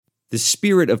The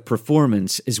spirit of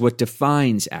performance is what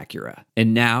defines Acura.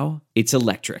 And now, it's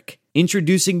electric.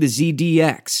 Introducing the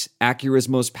ZDX, Acura's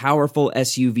most powerful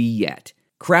SUV yet.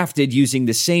 Crafted using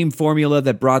the same formula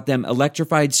that brought them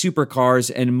electrified supercars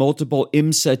and multiple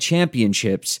IMSA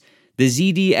championships, the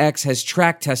ZDX has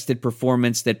track-tested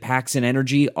performance that packs an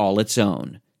energy all its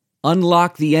own.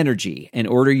 Unlock the energy and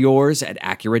order yours at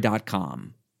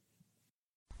Acura.com.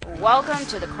 Welcome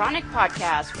to the Chronic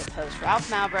Podcast with host Ralph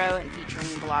Malbrough and featuring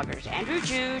bloggers Andrew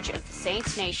Juge of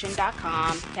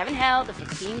TheSaintsNation.com, Kevin Held of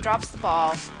The Team Drops the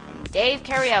Ball, and Dave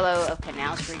Cariello of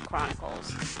Canal Street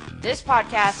Chronicles. This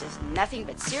podcast is nothing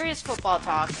but serious football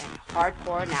talk and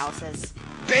hardcore analysis.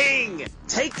 Bing!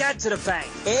 Take that to the bank.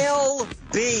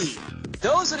 LB.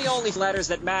 Those are the only letters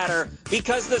that matter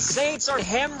because the Saints are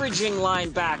hemorrhaging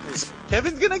linebackers.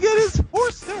 Kevin's gonna get his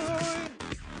horse time.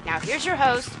 Now here's your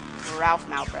host, Ralph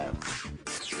Malbrough.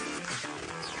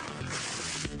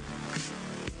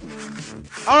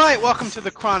 All right, welcome to the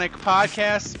Chronic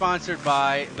Podcast, sponsored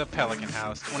by the Pelican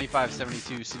House,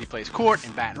 2572 City Place Court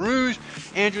in Baton Rouge.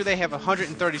 Andrew, they have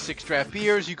 136 draft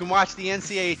beers. You can watch the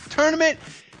NCAA tournament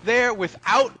there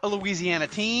without a Louisiana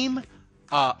team.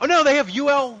 They have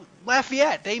UL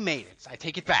Lafayette. They made it. I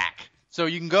take it back. So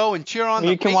you can go and cheer on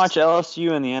them. You can watch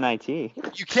LSU in the NIT.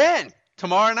 You can.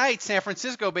 Tomorrow night, San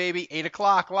Francisco, baby, 8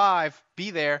 o'clock live.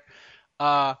 Be there.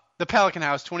 The Pelican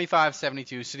House,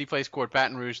 2572 City Place Court,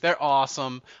 Baton Rouge. They're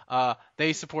awesome.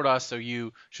 They support us, so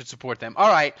you should support them. All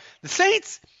right. The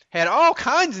Saints had all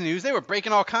kinds of news. They were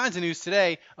breaking all kinds of news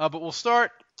today. But we'll start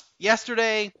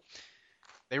yesterday.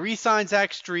 They re-signed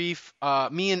Zach Strief.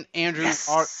 Me and Andrew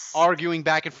are arguing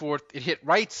back and forth. It hit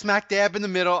right smack dab in the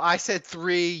middle. I said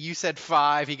 3. You said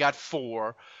 5. He got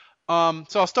 4.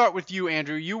 So I'll start with you,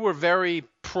 Andrew. You were very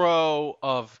pro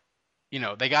of,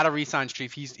 they got to re-sign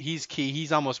Strief. He's key.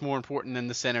 He's almost more important than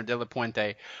the center, De La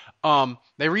Puente.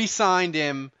 They re-signed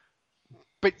him,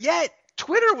 but yet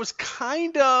Twitter was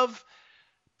kind of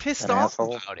pissed off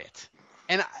about it.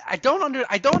 And I don't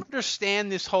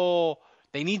understand this whole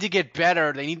they need to get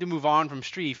better. They need to move on from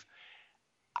Strief.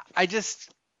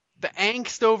 The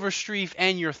angst over Strief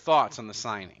and your thoughts on the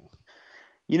signing.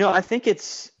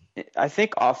 I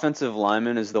think offensive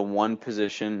lineman is the one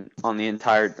position on the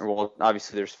entire – well,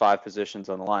 obviously there's 5 positions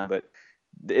on the line, but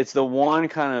it's the one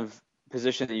kind of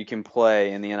position that you can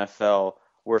play in the NFL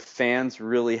where fans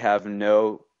really have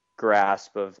no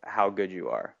grasp of how good you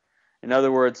are. In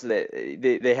other words,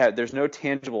 there's no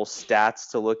tangible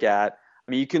stats to look at.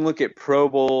 I mean, you can look at Pro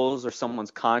Bowls or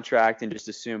someone's contract and just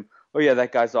assume, oh, yeah,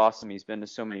 that guy's awesome. He's been to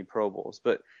so many Pro Bowls.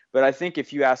 But I think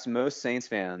if you ask most Saints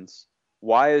fans –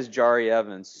 why is Jari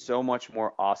Evans so much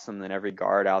more awesome than every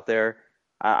guard out there?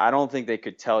 I don't think they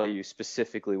could tell you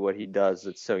specifically what he does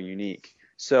that's so unique.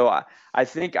 So I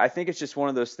think it's just one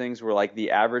of those things where like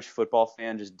the average football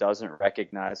fan just doesn't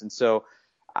recognize. And so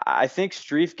I think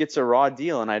Strief gets a raw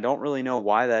deal, and I don't really know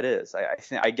why that is.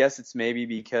 I guess it's maybe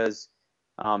because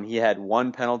he had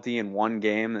one penalty in one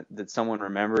game that someone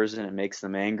remembers and it makes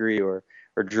them angry, or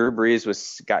Drew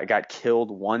Brees got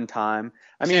killed one time.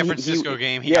 I mean, San Francisco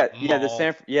game.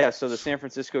 So the San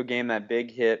Francisco game, that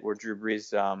big hit where Drew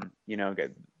Brees,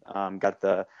 got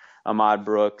the Ahmad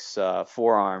Brooks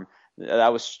forearm.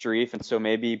 That was Strief, and so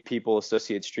maybe people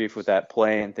associate Strief with that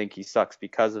play and think he sucks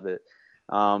because of it.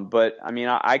 But I mean,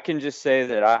 I can just say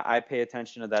that I pay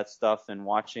attention to that stuff, and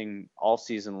watching all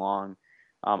season long,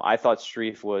 I thought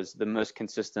Strief was the most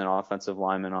consistent offensive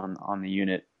lineman on the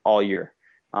unit all year.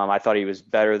 I thought he was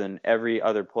better than every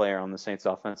other player on the Saints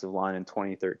offensive line in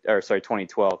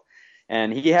 2012.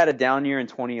 And he had a down year in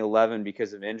 2011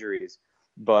 because of injuries.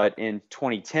 But in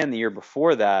 2010, the year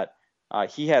before that,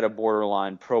 he had a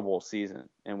borderline Pro Bowl season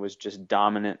and was just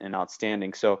dominant and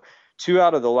outstanding. So 2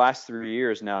 out of the last 3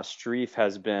 years now, Strief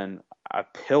has been a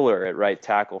pillar at right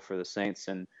tackle for the Saints.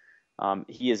 And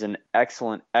he is an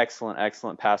excellent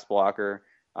pass blocker,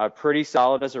 pretty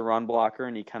solid as a run blocker,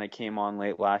 and he kind of came on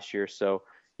late last year. So,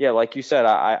 yeah, like you said,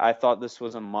 I thought this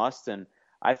was a must, and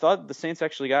I thought the Saints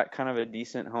actually got kind of a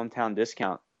decent hometown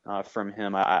discount from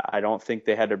him. I don't think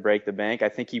they had to break the bank. I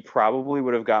think he probably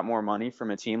would have got more money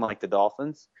from a team like the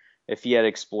Dolphins if he had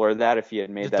explored that, if he had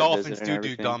made that Dolphins visit and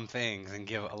everything. do dumb things and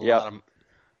give a lot of.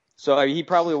 So he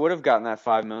probably would have gotten that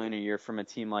 $5 million a year from a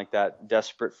team like that,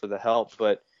 desperate for the help.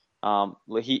 But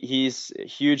he's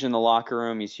huge in the locker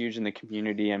room. He's huge in the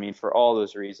community. I mean, for all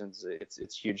those reasons,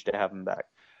 it's huge to have him back.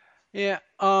 Yeah.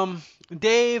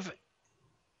 Dave,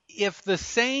 if the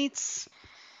Saints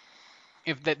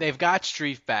if they've got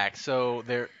Strief back, so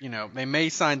they may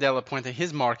sign De La Puente.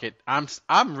 His market,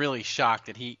 I'm really shocked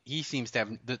that he seems to have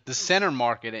the center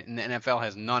market in the NFL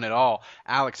has none at all.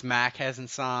 Alex Mack hasn't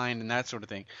signed and that sort of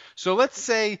thing. So let's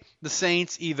say the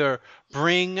Saints either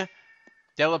bring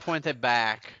De La Puente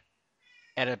back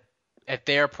at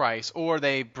their price, or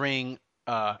they bring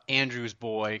Andrew's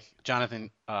boy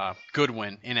Jonathan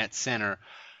Goodwin in at center.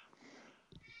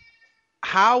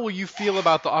 How will you feel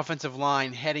about the offensive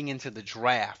line heading into the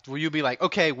draft? Will you be like,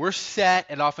 okay, we're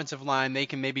set at offensive line. They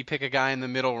can maybe pick a guy in the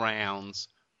middle rounds,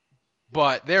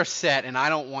 but they're set, and I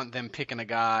don't want them picking a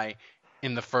guy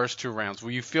in the first 2 rounds.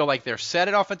 Will you feel like they're set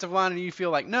at offensive line, and you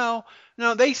feel like, no,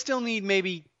 they still need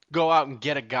maybe go out and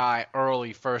get a guy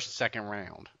early, first, second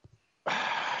round?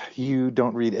 You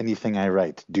don't read anything I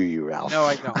write, do you, Ralph? No,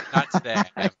 I don't. Not today.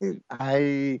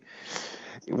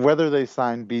 Whether they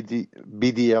sign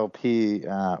BDLP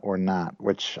or not,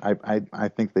 which I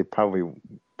think they probably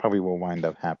will wind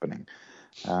up happening.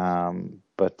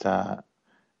 But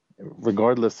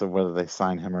regardless of whether they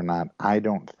sign him or not, I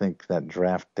don't think that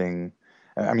drafting.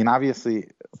 I mean, obviously,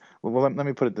 well, let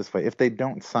me put it this way: if they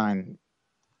don't sign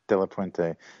De La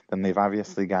Puente, then they've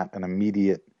obviously got an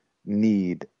immediate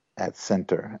need at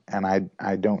center, and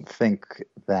I don't think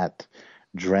that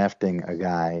drafting a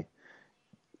guy,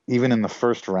 even in the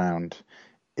first round,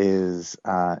 is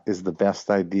the best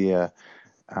idea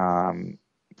to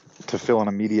fill an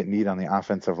immediate need on the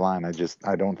offensive line. I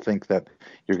don't think that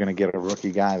you're going to get a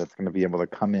rookie guy that's going to be able to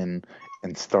come in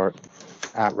and start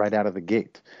right out of the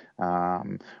gate.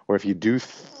 Or if you do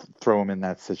throw him in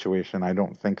that situation, I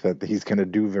don't think that he's going to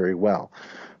do very well.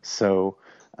 So,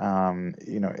 when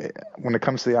it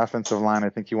comes to the offensive line, I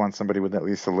think you want somebody with at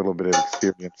least a little bit of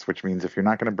experience, which means if you're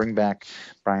not going to bring back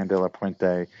Brian De La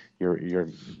Puente, you're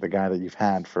the guy that you've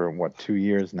had for 2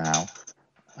 years now.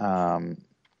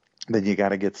 Then you got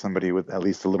to get somebody with at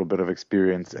least a little bit of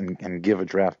experience and give a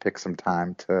draft pick some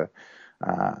time to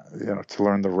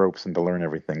learn the ropes and to learn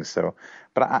everything. So,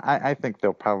 but I think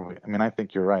they'll probably. I mean, I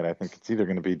think you're right. I think it's either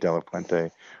going to be De La Puente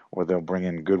or they'll bring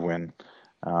in Goodwin.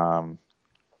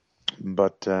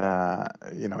 But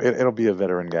it'll be a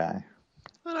veteran guy.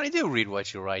 Well, I do read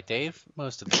what you write, Dave,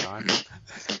 most of the time.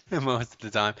 Most of the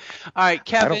time. All right,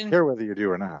 Kevin. I don't care whether you do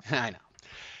or not. I know.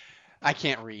 I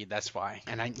can't read, that's why.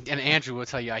 And Andrew will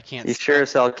tell you I can't He spell. sure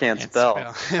as hell can't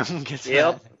spell.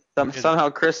 Yep. Somehow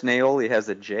Chris Naoli has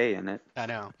a J in it. I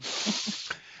know.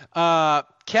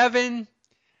 Kevin,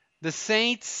 the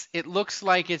Saints, it looks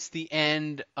like it's the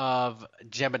end of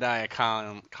Jebediah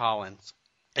Collins.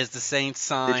 As the Saints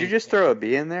sign. Did you just throw a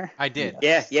B in there? I did.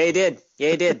 Yeah, you did.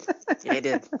 Yeah, you did. Yeah, you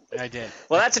did. I did.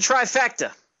 Well, that's a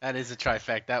trifecta. That is a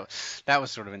trifecta. That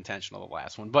was sort of intentional, the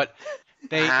last one. But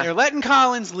they're letting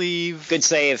Collins leave. Good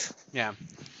save. Yeah.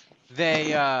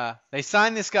 They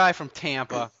signed this guy from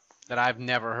Tampa that I've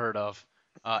never heard of,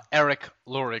 Eric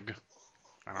Lurig.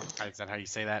 I don't know, is that how you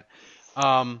say that?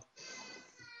 How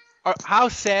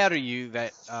sad are you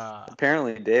that?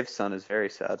 Apparently, Dave's son is very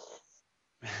sad.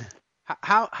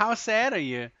 How sad are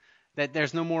you that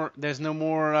there's no more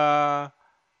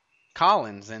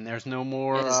Collins and there's no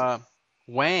more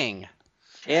Wang?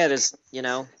 Yeah, there's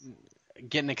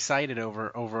getting excited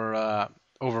over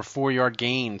 4-yard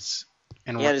gains.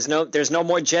 And yeah, there's no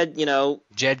more Jed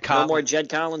Jed Collins. No more Jed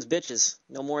Collins bitches.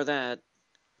 No more of that.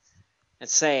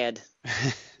 That's sad.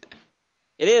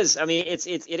 It is. I mean, it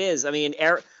is. I mean,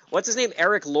 what's his name?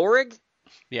 Eric Lurig?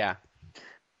 Yeah.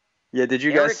 Yeah, did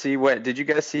you guys see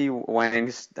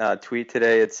Wang's tweet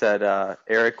today? It said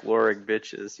Eric Lurig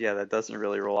bitches. Yeah, that doesn't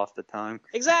really roll off the tongue.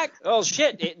 Exact. Oh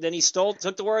shit! Then he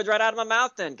took the words right out of my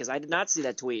mouth then, because I did not see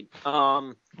that tweet.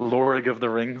 Lurig of the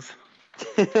Rings.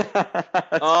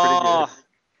 Oh,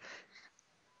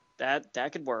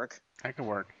 that could work. That could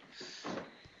work.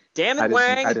 Damn it,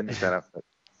 Wang! I didn't make that up.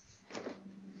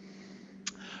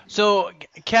 So,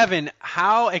 Kevin,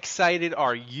 how excited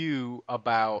are you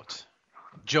about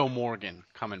Joe Morgan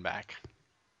coming back?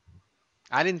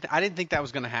 I didn't think that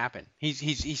was going to happen. He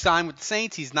signed with the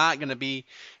Saints. He's not going to be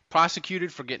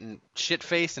prosecuted for getting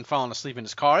shit-faced and falling asleep in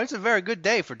his car. It's a very good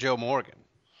day for Joe Morgan.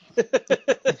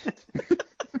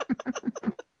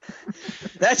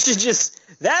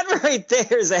 That right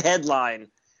there is a headline.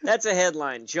 That's a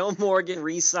headline. Joe Morgan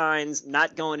re-signs,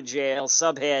 not going to jail,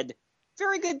 subhead.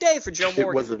 Very good day for Joe Morgan.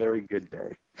 It was a very good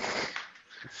day.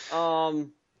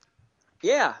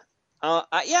 Yeah.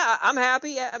 I'm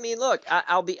happy. I mean, look,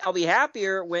 I'll be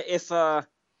happier if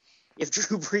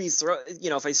Drew Brees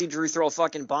if I see Drew throw a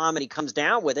fucking bomb and he comes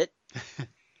down with it.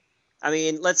 I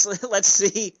mean, let's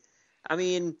see. I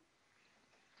mean,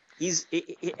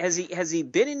 has he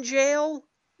been in jail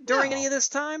during any of this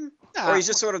time? No. Or he's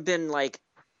just sort of been like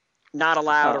not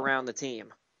allowed around the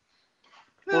team.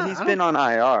 Well, he's been on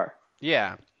IR.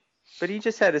 Yeah. But he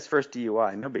just had his first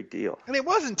DUI. No big deal. And it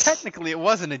wasn't a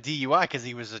DUI because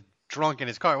he was drunk in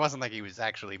his car. It wasn't like he was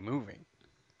actually moving.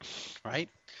 Right?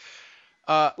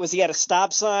 Was he at a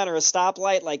stop sign or a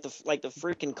stoplight like the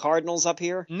freaking Cardinals up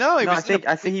here? No, I think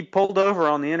he pulled over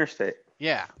on the interstate.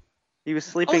 Yeah. He was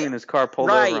sleeping in his car, pulled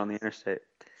right. over on the interstate.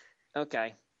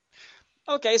 Okay,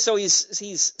 so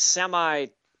he's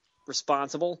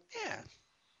semi-responsible. Yeah.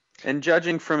 And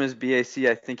judging from his BAC,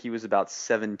 I think he was about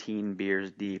 17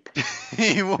 beers deep.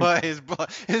 He was.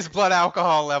 His blood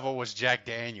alcohol level was Jack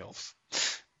Daniels.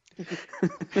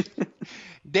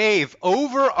 Dave,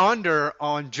 over under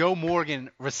on Joe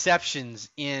Morgan receptions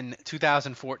in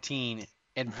 2014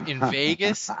 and in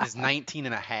Vegas is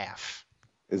 19.5.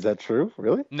 Is that true?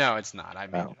 Really? No, it's not. I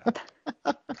made it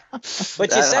up.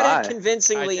 But you said it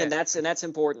convincingly, and that's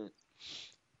important.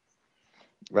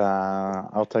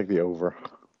 I'll take the over.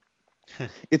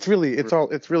 It's really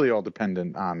all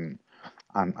dependent on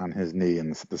his knee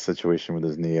and the situation with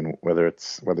his knee and whether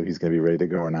he's going to be ready to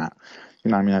go or not.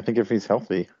 I think if he's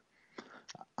healthy,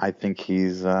 I think he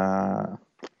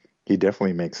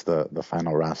definitely makes the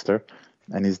final roster,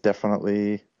 and he's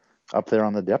definitely up there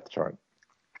on the depth chart.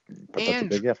 But that's a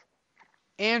big if.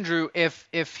 Andrew,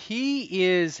 if he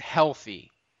is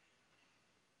healthy,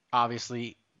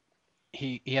 obviously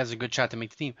he has a good shot to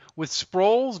make the team. With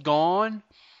Sproles gone,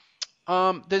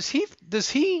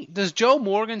 does Joe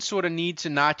Morgan sort of need to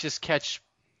not just catch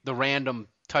the random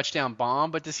touchdown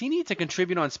bomb, but does he need to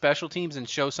contribute on special teams and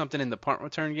show something in the punt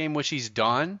return game, which he's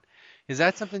done? Is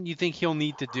that something you think he'll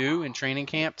need to do in training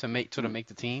camp to make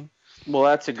the team? Well,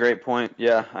 that's a great point.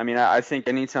 Yeah, I think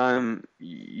anytime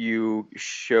you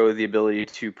show the ability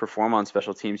to perform on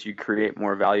special teams, you create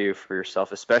more value for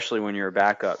yourself, especially when you're a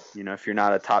backup. If you're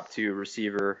not a top 2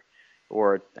 receiver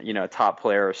or a top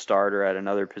player or starter at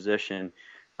another position,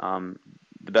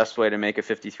 the best way to make a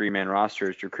 53-man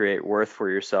roster is to create worth for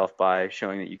yourself by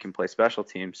showing that you can play special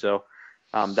teams. So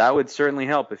that would certainly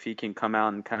help if he can come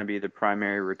out and kind of be the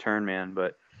primary return man.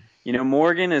 But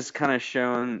Morgan has kind of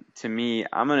shown to me,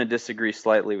 I'm going to disagree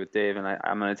slightly with Dave, and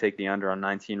I'm going to take the under on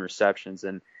 19 receptions.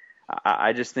 And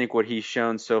I just think what he's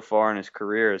shown so far in his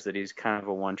career is that he's kind of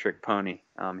a one-trick pony.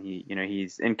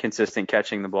 He's inconsistent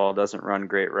catching the ball, doesn't run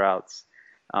great routes,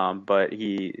 but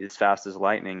he is fast as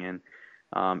lightning. And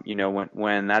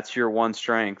when that's your one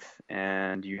strength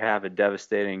and you have a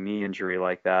devastating knee injury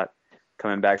like that,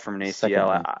 coming back from an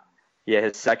ACL,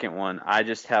 his second one, I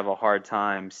just have a hard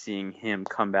time seeing him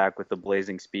come back with the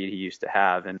blazing speed he used to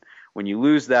have. And when you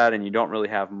lose that and you don't really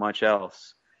have much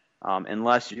else,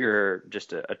 unless you're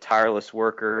just a tireless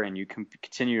worker and you can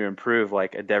continue to improve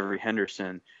like a Devery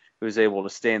Henderson, who was able to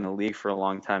stay in the league for a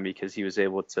long time because he was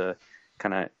able to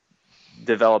kind of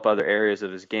develop other areas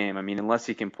of his game. Unless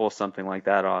he can pull something like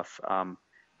that off,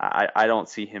 I don't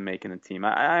see him making the team.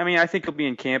 I think he'll be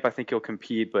in camp. I think he'll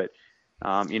compete, but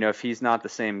if he's not the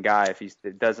same guy, if he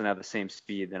doesn't have the same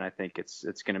speed, then I think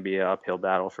it's going to be an uphill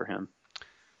battle for him.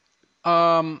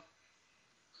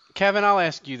 Kevin, I'll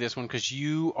ask you this one because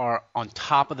you are on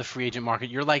top of the free agent market.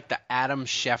 You're like the Adam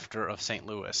Schefter of St.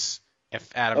 Louis. If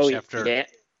Adam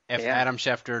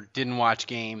Schefter didn't watch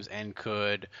games and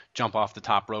could jump off the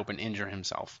top rope and injure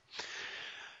himself.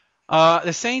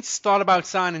 The Saints thought about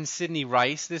signing Sidney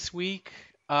Rice this week.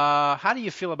 How do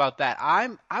you feel about that? I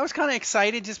was kind of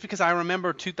excited just because I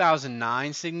remember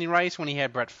 2009 Sidney Rice when he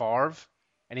had Brett Favre,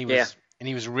 and he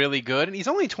was really good. And he's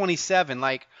only 27.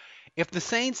 Like, if the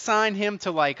Saints signed him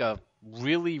to like a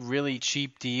really, really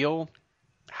cheap deal,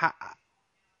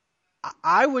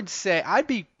 I would say I'd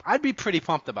be pretty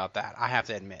pumped about that. I have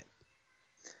to admit.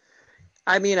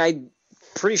 I'm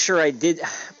pretty sure I did.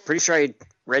 Pretty sure I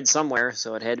read somewhere,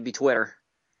 so it had to be Twitter.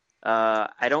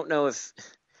 I don't know if.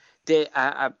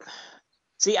 I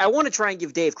want to try and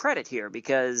give Dave credit here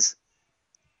because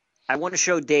I want to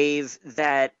show Dave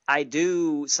that I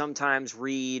do sometimes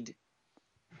read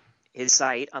his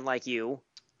site, unlike you.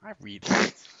 I read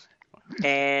it.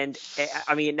 And,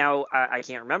 now I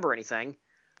can't remember anything.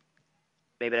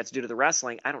 Maybe that's due to the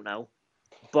wrestling. I don't know.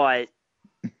 But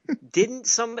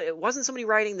wasn't somebody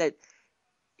writing that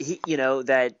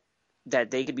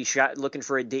that they could be looking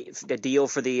for a deal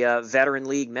for the veteran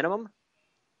league minimum?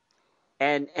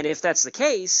 And if that's the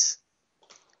case,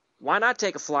 why not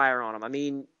take a flyer on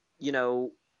him?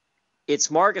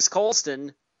 It's Marcus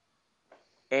Colston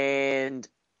and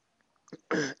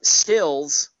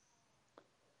Stills,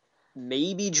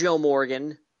 maybe Joe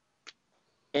Morgan,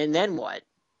 and then what?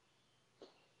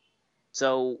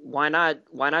 So why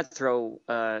not throw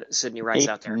Sidney Rice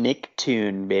out there? Nick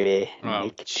Toon, baby.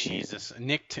 Oh, Jesus.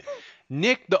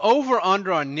 The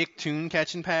over-under on Nick Toon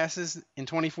catching passes in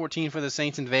 2014 for the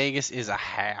Saints in Vegas is a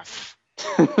half.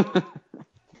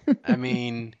 I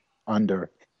mean,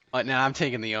 Under. Now I'm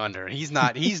taking the under. He's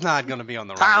not going to be on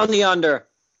the Pound the under.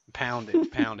 Pound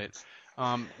it.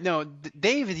 No,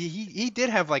 David, he did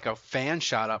have like a fan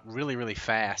shot up really, really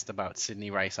fast about Sidney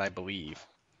Rice, I believe.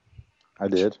 I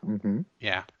did. Mm-hmm.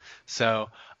 Yeah. So,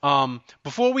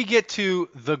 before we get to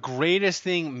the greatest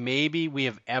thing maybe we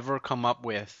have ever come up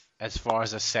with as far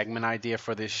as a segment idea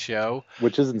for this show,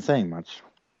 Which isn't saying much.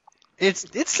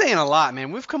 it's saying a lot,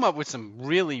 man. We've come up with some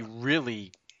really,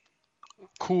 really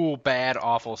cool, bad,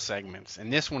 awful segments,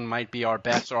 and this one might be our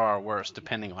best or our worst,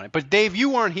 depending on it. But Dave,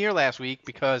 you weren't here last week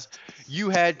because you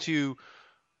had to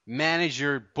manage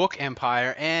your book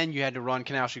empire and you had to run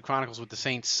Canal Street Chronicles with the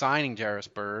Saints signing Jarvis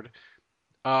Byrd.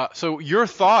 So your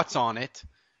thoughts on it?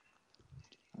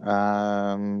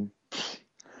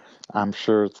 I'm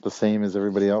sure it's the same as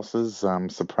everybody else's. I'm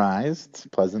surprised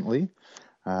pleasantly.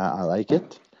 I like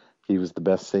it. He was the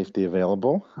best safety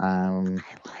available. I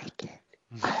like it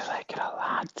a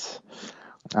lot.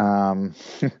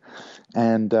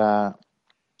 And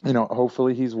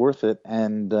hopefully he's worth it.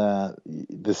 And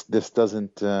this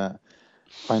doesn't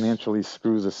financially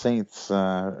screw the Saints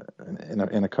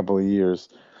in a couple of years.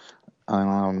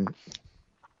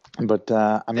 But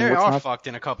I mean, they are fucked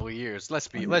in a couple of years. Let's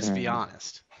be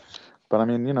honest. But I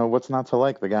mean, what's not to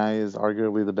like? The guy is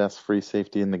arguably the best free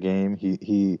safety in the game.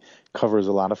 He covers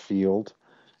a lot of field,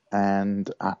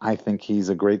 and I think he's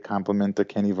a great complement to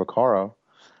Kenny Vaccaro.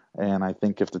 And I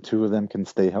think if the two of them can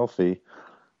stay healthy,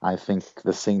 I think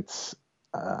the Saints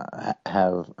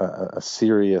have a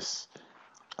serious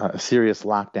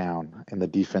lockdown in the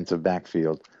defensive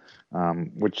backfield,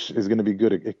 which is going to be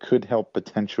good. It could help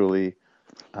potentially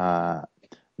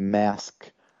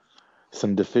mask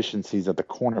some deficiencies at the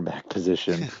cornerback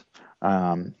position.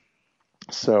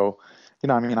 So,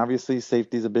 I mean, obviously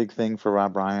safety is a big thing for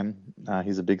Rob Ryan.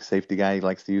 He's a big safety guy. He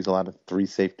likes to use a lot of 3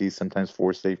 safeties, sometimes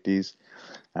 4 safeties.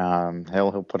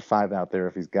 He'll put 5 out there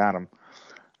if he's got them.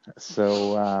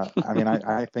 So, I mean,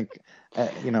 I think,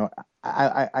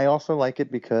 I also like it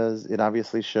because it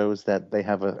obviously shows that they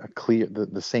have a clear,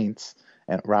 the Saints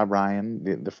and Rob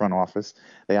Ryan, the front office,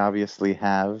 they obviously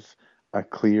have a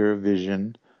clear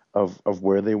vision of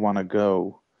where they want to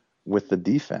go with the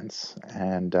defense.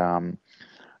 And, from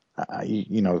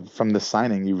the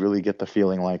signing, you really get the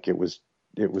feeling like it was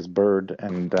Byrd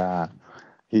and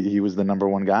he was the number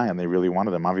one guy and they really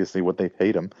wanted him. Obviously what they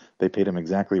paid him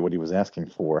exactly what he was asking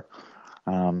for.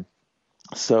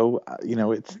 So,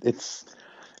 it's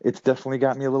definitely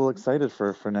got me a little excited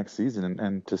for next season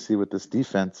and to see what this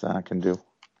defense can do.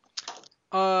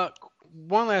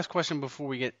 One last question before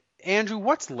we get Andrew,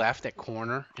 what's left at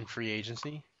corner in free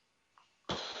agency?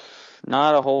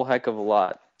 Not a whole heck of a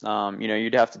lot.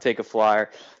 You'd have to take a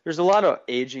flyer. There's a lot of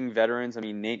aging veterans. I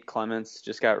mean, Nate Clements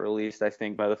just got released, I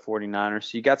think, by the 49ers.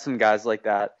 So you got some guys like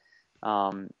that,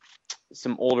 some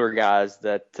older guys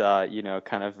that,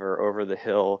 kind of are over the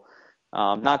hill.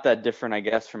 Not that different, I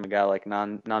guess, from a guy like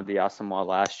Nnamdi Asomugha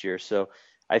last year. So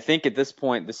I think at this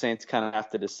point, the Saints kind of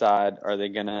have to decide, are they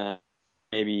going to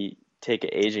maybe take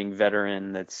an aging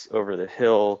veteran that's over the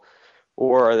hill,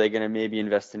 or are they going to maybe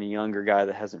invest in a younger guy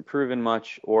that hasn't proven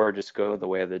much, or just go the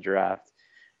way of the draft?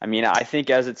 I mean, I think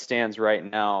as it stands right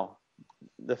now,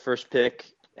 the first pick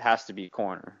has to be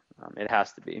corner. It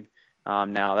has to be.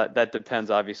 Now, that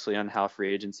depends obviously on how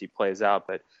free agency plays out,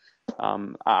 but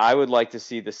I would like to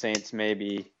see the Saints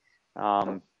maybe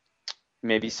sign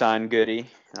Goody,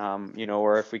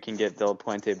 or if we can get De La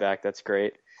Puente back, that's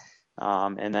great.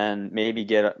 And then maybe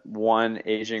get one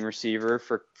aging receiver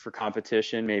for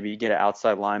competition, maybe get an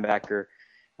outside linebacker.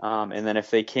 And then if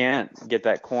they can't get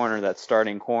that corner, that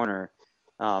starting corner,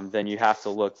 then you have to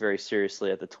look very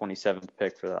seriously at the 27th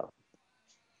pick for that.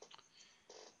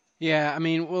 Yeah, I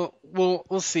mean,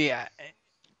 we'll see.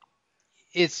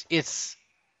 It's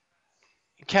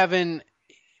Kevin,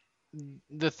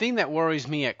 the thing that worries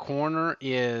me at corner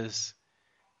is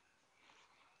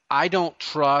I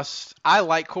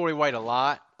like Corey White a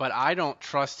lot, but I don't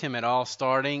trust him at all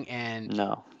starting.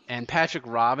 And Patrick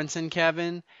Robinson,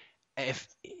 Kevin, if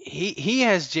he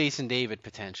has Jason David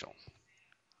potential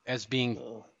as being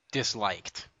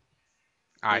disliked,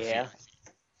 I feel.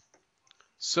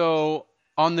 So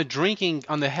on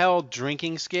the hell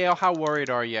drinking scale, how worried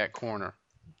are you at corner?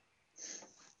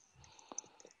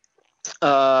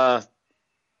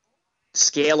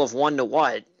 Scale of 1 to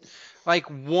what? Like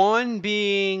 1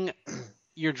 being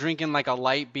you're drinking like a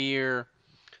light beer.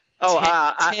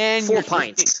 10, 4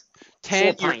 pints.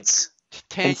 10 4 pints.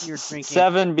 10 you're drinking.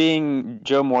 7 being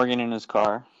Joe Morgan in his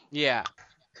car. Yeah.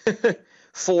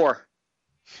 4.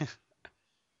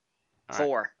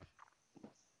 4.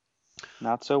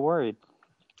 Not so worried.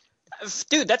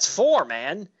 Dude, that's 4,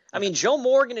 man. I mean, Joe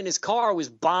Morgan in his car was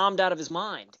bombed out of his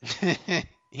mind.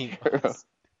 He-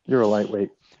 You're a lightweight.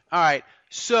 All right.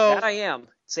 So That I am.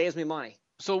 Saves me money.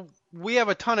 So we have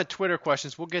a ton of Twitter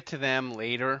questions. We'll get to them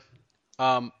later.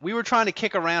 We were trying to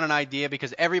kick around an idea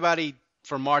because everybody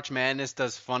for March Madness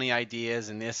does funny ideas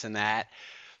and this and that.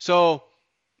 So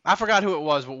I forgot who it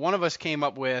was, but one of us came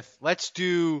up with, let's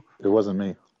do It wasn't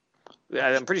me.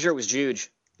 I'm pretty sure it was Juge.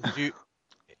 I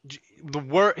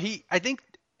think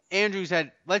Andrew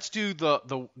said, let's do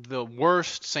the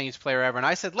worst Saints player ever. And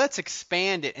I said, let's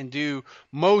expand it and do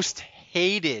most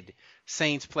hated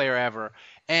Saints player ever.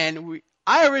 And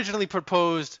I originally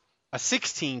proposed a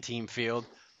 16-team field,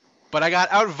 but I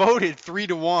got outvoted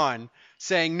 3-1,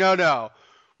 saying, no,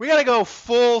 we got to go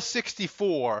full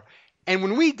 64. And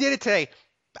when we did it today,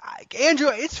 Andrew,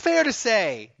 it's fair to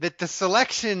say that the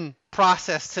selection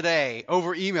process today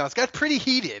over emails got pretty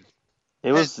heated.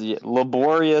 It was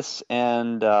laborious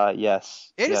and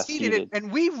yes. It is heated.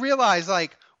 And we realized,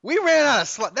 we ran out of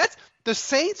slots. The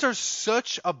Saints are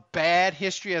such a bad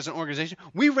history as an organization.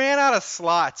 We ran out of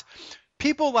slots.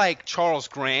 People like Charles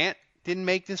Grant didn't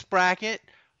make this bracket.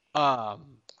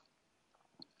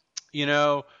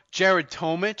 Jared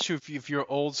Tomich, if you're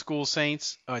old school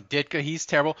Saints, Ditka, he's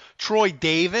terrible. Troy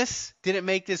Davis didn't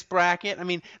make this bracket. I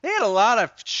mean, they had a lot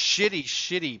of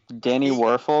shitty. Danny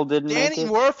Werfel didn't make it. Danny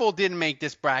Werfel didn't make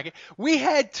this bracket. We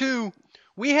had to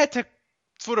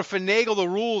sort of finagle the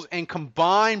rules and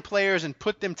combine players and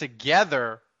put them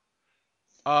together.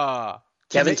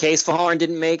 Kevin Casefahorn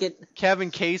didn't make it.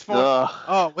 Kevin Casefahorn.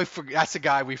 Oh, that's the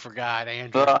guy we forgot,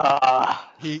 Andrew.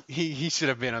 He should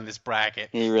have been on this bracket.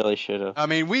 He really should have. I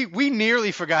mean, we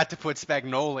nearly forgot to put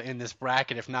Spagnola in this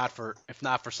bracket, if not for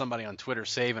somebody on Twitter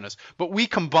saving us. But we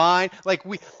combined,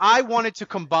 I wanted to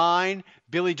combine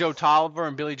Billy Joe Tolliver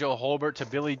and Billy Joe Holbert to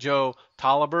Billy Joe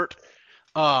Tollibert.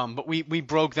 But we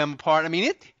broke them apart. I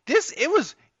mean,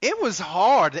 it was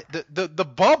hard. The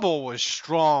bubble was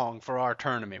strong for our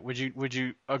tournament. Would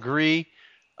you agree,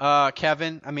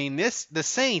 Kevin? I mean, the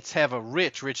Saints have a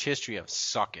rich history of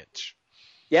suckage.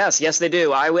 Yes, they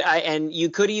do. And you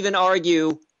could even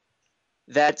argue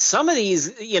that some of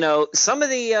these, some of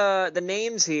the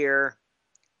names here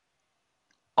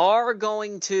are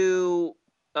going to,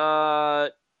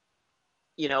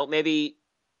 maybe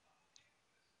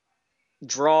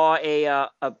draw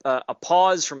a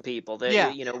pause from people.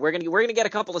 We're gonna get a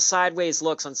couple of sideways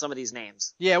looks on some of these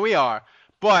names. Yeah, we are.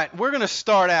 But we're gonna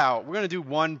start out. We're gonna do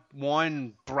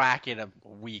one bracket a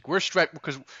week. We're stretched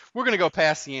because we're gonna go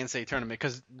past the NCAA tournament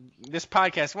because this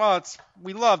podcast. Well,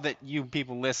 we love that you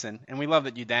people listen and we love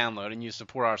that you download and you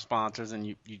support our sponsors and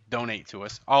you donate to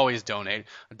us. Always donate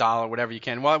 $1, whatever you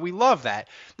can. Well, we love that.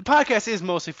 The podcast is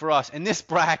mostly for us, and this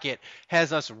bracket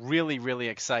has us really, really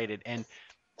excited. And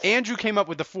Andrew came up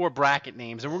with the 4 bracket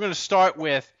names, and we're going to start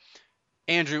with,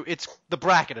 Andrew, it's the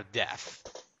bracket of death.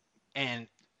 And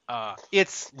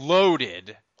it's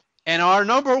loaded. And our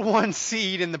number 1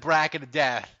 seed in the bracket of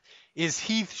death is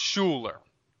Heath Schuler.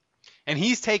 And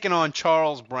he's taking on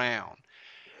Charles Brown.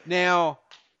 Now,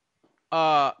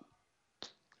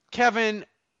 Kevin,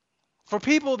 for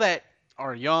people that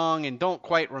are young and don't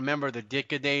quite remember the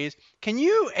Ditka days, can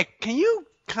you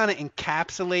kind of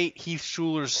encapsulate Heath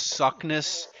Schuler's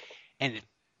suckness and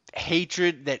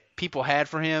hatred that people had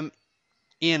for him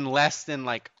in less than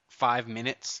 5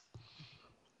 minutes?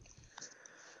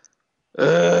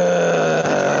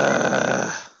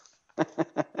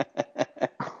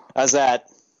 How's that?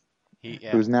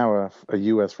 Who's now a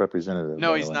U.S. representative?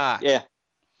 No, he's not. Yeah.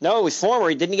 No, he's former.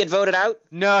 Didn't he get voted out?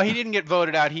 No, he didn't get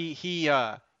voted out. He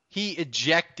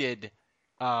ejected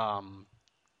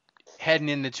heading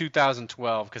into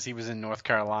 2012 because he was in North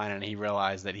Carolina and he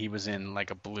realized that he was in a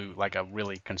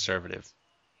really conservative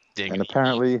dig. And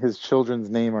apparently his children's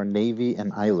name are Navy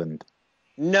and Island.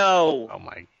 No. Oh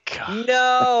my God.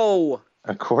 No.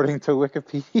 According to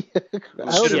Wikipedia.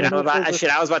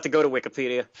 I was about to go to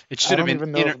Wikipedia. It should have been. I don't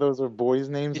even know if those are boys'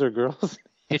 names or girls'.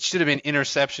 It should have been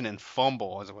interception and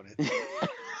fumble, is what it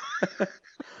is.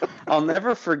 I'll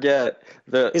never forget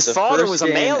his father was a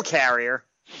mail carrier.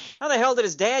 How the hell did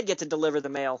his dad get to deliver the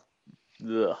mail?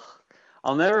 Ugh.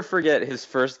 I'll never forget his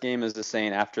first game as a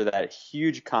Saint after that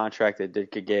huge contract that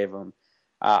Ditka gave him.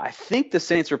 I think the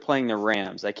Saints were playing the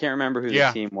Rams. I can't remember who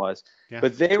the team was. Yeah.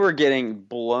 But they were getting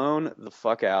blown the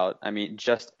fuck out. I mean,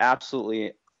 just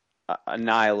absolutely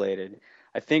annihilated.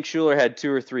 I think Schuler had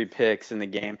 2 or 3 picks in the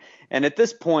game. And at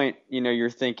this point,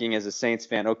 you're thinking as a Saints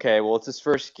fan, okay, well, it's his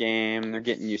first game. They're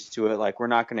getting used to it. We're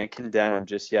not going to condemn him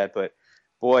just yet. But,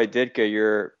 boy,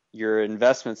 Ditka, your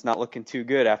investment's not looking too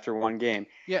good after one game.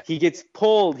 Yeah. He gets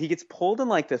pulled in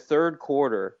like the third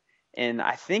quarter, and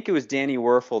I think it was Danny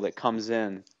Werfel that comes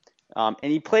in, and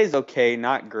he plays okay,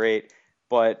 not great,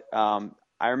 but I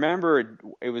remember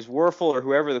it was Werfel or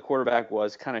whoever the quarterback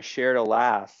was kind of shared a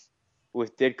laugh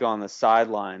with Ditka on the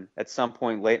sideline at some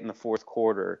point late in the fourth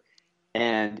quarter,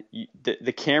 and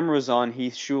the camera was on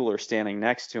Heath Schuler standing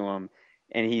next to him,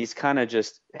 and he's kind of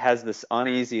just has this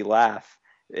uneasy laugh.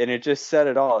 And it just said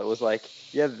it all. It was like,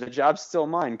 yeah, the job's still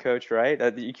mine, coach, right?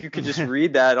 You could just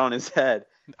read that on his head.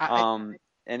 And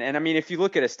I mean, if you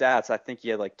look at his stats, I think he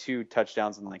had like 2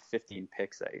 touchdowns and like 15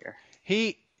 picks that year.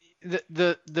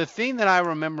 The thing that I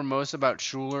remember most about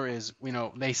Schuler is, they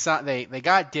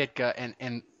got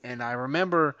Ditka, and I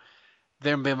remember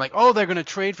them being like, oh, they're going to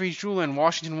trade for Schuler, and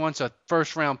Washington wants a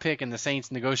first-round pick, and the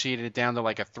Saints negotiated it down to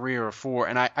like a 3 or a 4.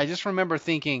 And I just remember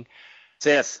thinking,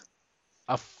 5th.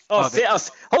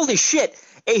 Holy shit!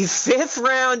 A 5th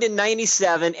round in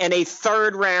 '97 and a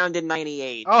 3rd round in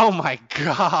 '98. Oh my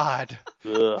God!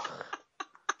 Ugh.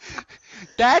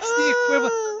 That's the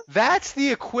equivalent. That's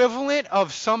the equivalent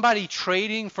of somebody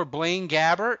trading for Blaine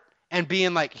Gabbert and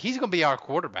being like, he's going to be our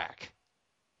quarterback.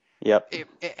 Yep.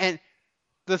 And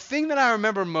the thing that I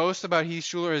remember most about Heath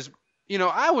Schuler is,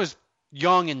 I was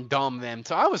young and dumb then,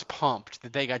 so I was pumped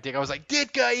that they got Ditka. I was like,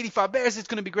 Ditka, 85 Bears, it's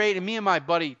going to be great. And me and my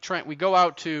buddy Trent, we go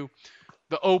out to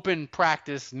the open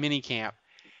practice mini camp,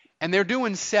 and they're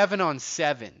doing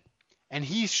 7-on-7. And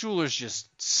Heath Schuler's just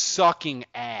sucking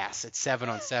ass at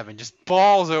 7-on-7, just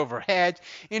balls overhead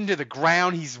into the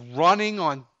ground. He's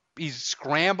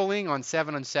scrambling on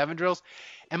 7-on-7 drills.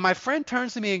 And my friend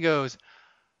turns to me and goes,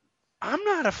 I'm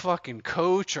not a fucking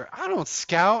coach or I don't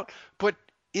scout, but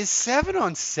is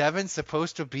 7-on-7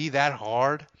 supposed to be that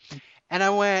hard? And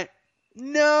I went,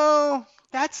 no,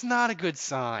 that's not a good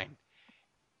sign.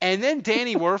 And then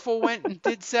Danny Werfel went and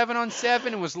did 7-on-7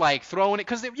 and was like throwing it,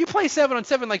 because you play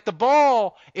 7-on-7, like the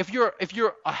ball, if you're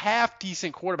a half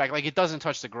decent quarterback, like it doesn't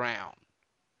touch the ground,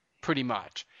 pretty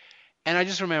much. And I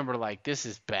just remember like, this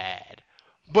is bad.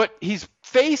 But he's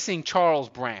facing Charles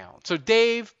Brown. So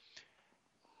Dave,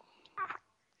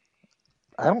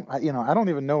 I don't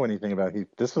even know anything about Heath.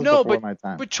 This was before my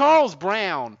time. But Charles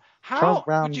Brown,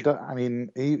 I mean,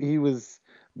 he was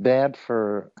bad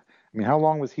for. I mean, how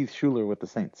long was Heath Schuler with the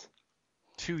Saints?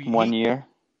 2 years. 1 year.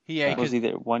 Was he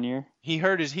there 1 year? He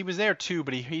was there 2,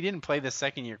 but he didn't play the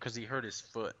second year because he hurt his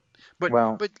foot. But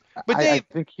Dave,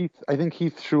 I think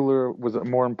Heath Schuler was a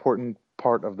more important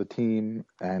part of the team,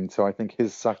 and so I think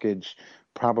his suckage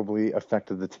probably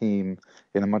affected the team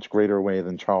in a much greater way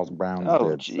than Charles Brown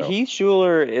did. So. Heath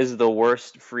Schuler is the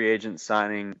worst free agent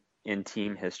signing in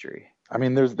team history. I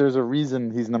mean, there's a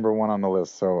reason he's number 1 on the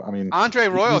list. So, I mean, Andre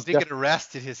Royal did get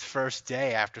arrested his first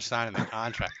day after signing the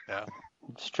contract, though.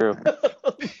 It's true.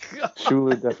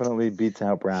 Schuler definitely beats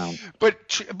out Brown. But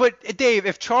Dave,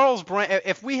 if Charles Brown,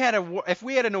 if we had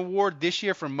an award this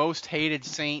year for most hated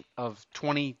Saint of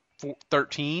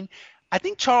 2013, I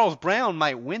think Charles Brown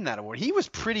might win that award. He was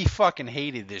pretty fucking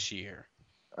hated this year.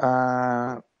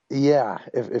 Yeah.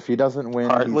 If he doesn't win,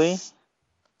 Hartley?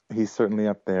 He's certainly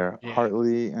up there. Yeah.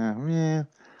 Hartley, I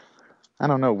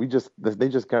don't know. They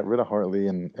just got rid of Hartley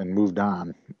and moved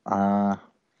on. I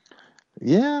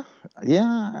guess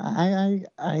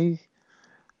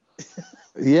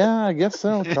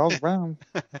so. Charles Brown.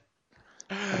 I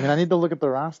mean, I need to look at the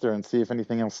roster and see if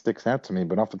anything else sticks out to me.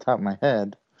 But off the top of my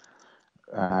head,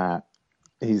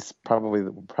 he's probably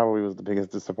was the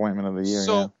biggest disappointment of the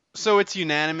year. So it's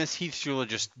unanimous. Heath Schuler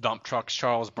just dump trucks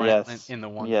Charles Brown in the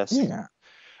one. Yes. Yeah.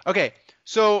 Okay,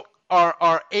 so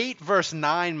our 8 versus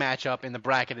 9 matchup in the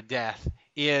bracket of death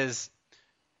is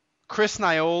Chris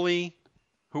Naioli,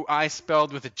 who I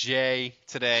spelled with a J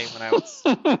today when I was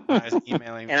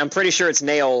emailing. And I'm pretty sure it's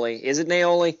Naoli. Is it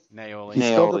Naoli? Naoli. He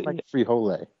spelled it like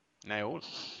Frihole. Naoli.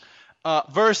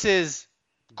 Versus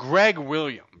Greg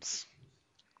Williams.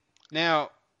 Now,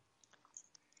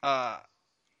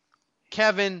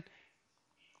 Kevin,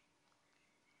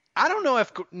 I don't know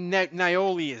if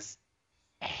Naioli is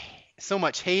so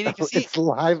much hated. It's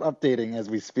live updating as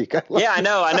we speak. Yeah, I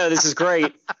know. This is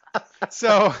great.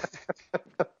 So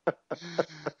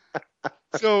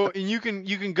you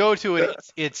can go to it.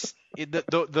 It's the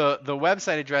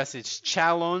website address is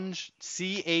challonge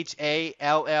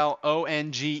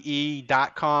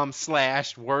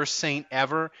CHALLONGE.com/worst saint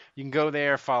ever. You can go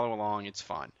there, follow along. It's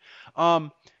fun.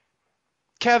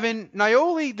 Kevin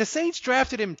Naioli, the Saints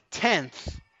drafted him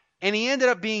 10th, and he ended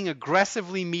up being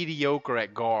aggressively mediocre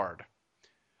at guard.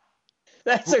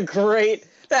 That's a great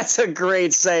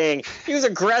saying. He was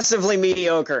aggressively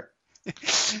mediocre.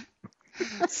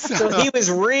 So he was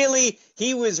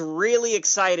really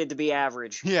excited to be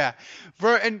average. Yeah.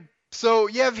 And so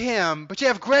you have him, but you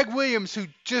have Greg Williams, who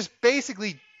just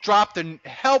basically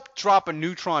helped drop a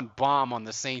neutron bomb on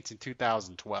the Saints in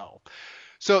 2012.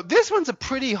 So this one's a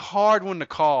pretty hard one to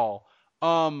call.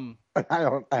 I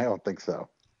don't think so.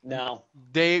 No.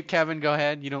 Dave, Kevin, go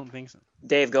ahead. You don't think so?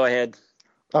 Dave, go ahead.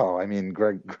 Oh, I mean,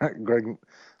 Greg.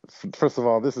 First of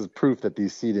all, this is proof that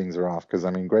these seedings are off because,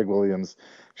 I mean, Greg Williams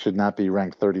should not be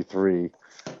ranked 33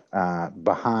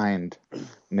 behind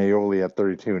Naoli at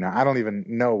 32. Now, I don't even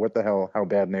know how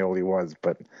bad Naoli was,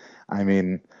 but, I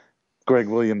mean, Greg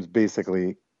Williams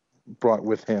basically brought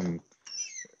with him,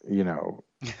 an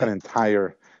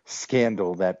entire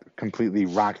scandal that completely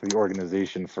rocked the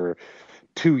organization for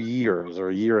 2 years or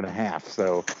a year and a half.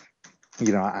 So,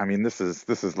 I mean, this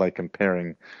is like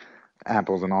comparing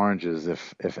apples and oranges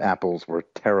if apples were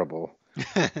terrible.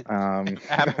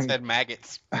 Apples had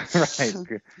maggots. Right.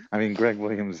 I mean, Greg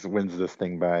Williams wins this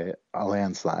thing by a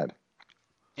landslide.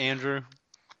 Andrew?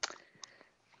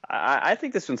 I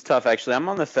think this one's tough, actually. I'm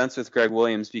on the fence with Greg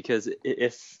Williams because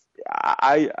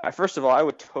first of all, I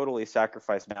would totally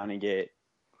sacrifice Bountygate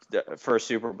for a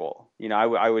Super Bowl.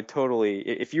 I would totally,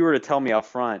 if you were to tell me up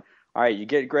front, all right, you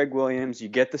get Greg Williams, you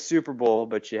get the Super Bowl,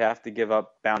 but you have to give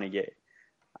up Bountygate.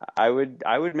 I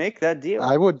would make that deal.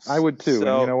 I would too.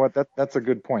 So, and you know what? That's a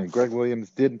good point. Greg Williams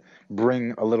did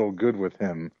bring a little good with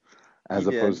him, as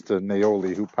opposed to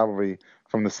Naoli, who probably,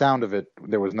 from the sound of it,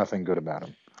 there was nothing good about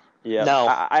him. Yeah, no.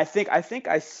 I think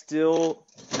I still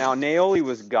now Naoli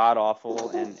was god awful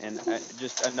and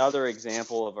just another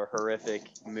example of a horrific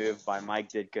move by Mike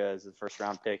Ditka as the first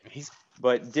round pick.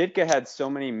 But Ditka had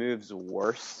so many moves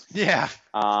worse. Yeah.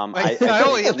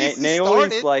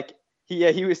 Naoli's like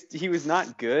he was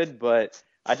not good, but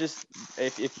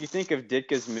if you think of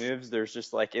Ditka's moves, there's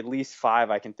just like at least 5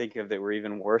 I can think of that were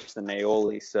even worse than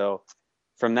Naoli. So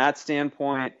from that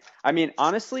standpoint, I mean,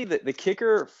 honestly, the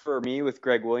kicker for me with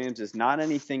Greg Williams is not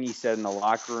anything he said in the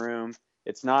locker room.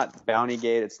 It's not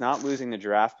Bountygate. It's not losing the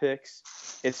draft picks.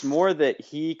 It's more that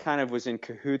he kind of was in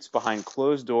cahoots behind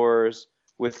closed doors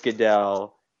with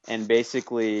Goodell and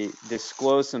basically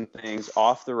disclosed some things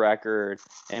off the record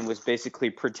and was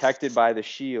basically protected by the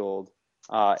shield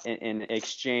in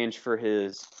exchange for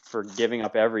giving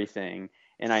up everything.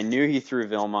 And I knew he threw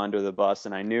Vilma under the bus,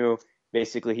 and I knew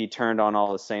basically he turned on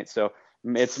all the Saints. So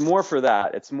it's more for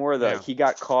that. It's more that he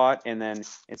got caught, and then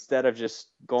instead of just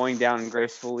going down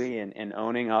gracefully and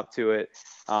owning up to it,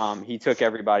 he took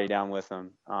everybody down with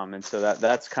him. And so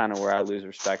that's kind of where I lose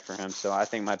respect for him. So I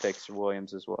think my pick's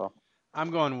Williams as well. I'm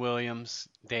going Williams.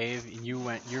 Dave,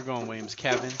 you're going Williams.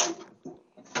 Kevin?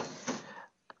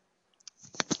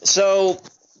 So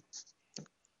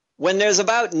when there's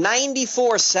about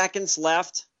 94 seconds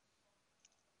left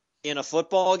in a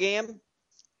football game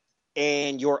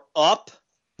and you're up,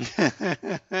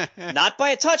 not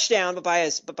by a touchdown, but by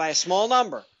a small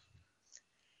number,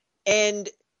 and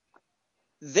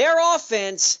their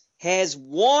offense has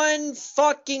one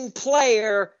fucking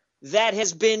player that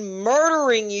has been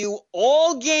murdering you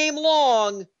all game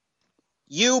long,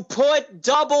 you put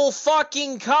double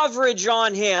fucking coverage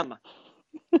on him.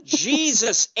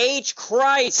 Jesus H.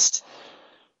 Christ.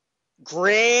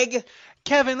 Greg.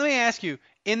 Kevin, let me ask you,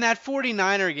 in that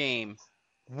 49er game,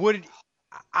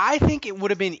 I think it would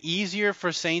have been easier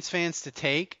for Saints fans to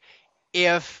take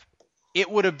if it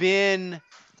would have been,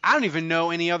 I don't even know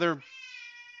any other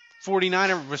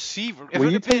 49er receiver.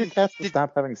 Will you tell your cats to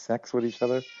stop having sex with each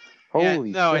other?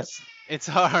 Holy shit. It's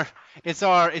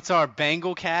our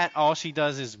Bengal cat. All she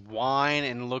does is whine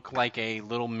and look like a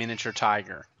little miniature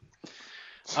tiger.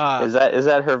 Is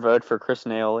that her vote for Chris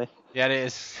Naoli? Yeah, it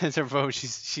is. It's her vote.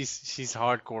 She's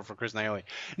hardcore for Chris Naoli.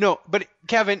 No, but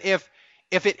Kevin, if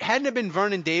it hadn't have been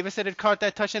Vernon Davis that had caught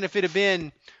that touchdown, if it had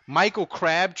been Michael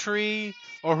Crabtree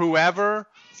or whoever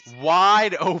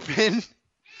wide open,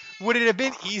 would it have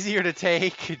been easier to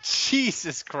take?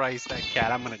 Jesus Christ, that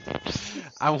cat!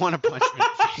 I want to punch her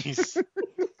in the face.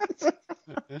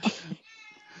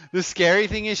 The scary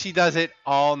thing is she does it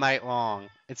all night long.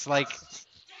 It's like.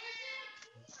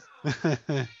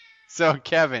 So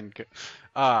Kevin,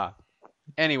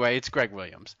 anyway, it's Greg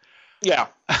Williams. Yeah.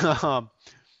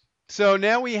 So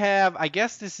now we have, I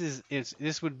guess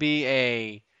this would be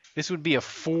a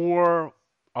 4-13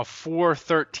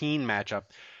 matchup.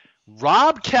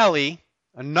 Rob Kelly,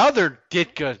 another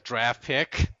Ditka draft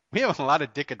pick. We have a lot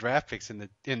of Ditka draft picks in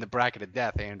the bracket of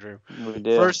death, Andrew. We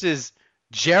do. Versus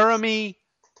Jeremy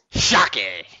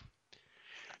Shockey.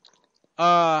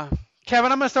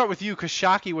 Kevin, I'm going to start with you because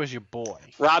Shockey was your boy.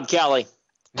 Rob Kelly.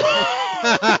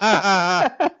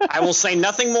 I will say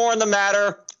nothing more on the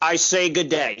matter. I say good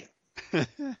day.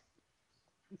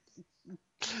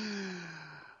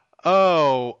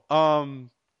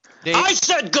 Dave, I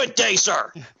said good day,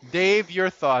 sir. Dave, your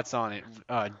thoughts on it?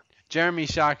 Jeremy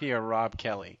Shockey or Rob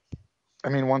Kelly? I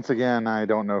mean, once again, I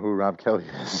don't know who Rob Kelly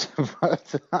is,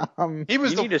 but He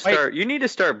was You need to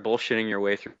start bullshitting your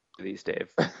way through these,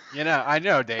 Dave. I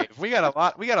know, Dave. We got a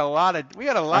lot.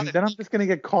 then I'm just gonna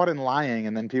get caught in lying,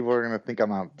 and then people are gonna think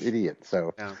I'm an idiot.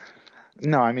 So, Yeah.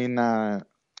 no, I mean, I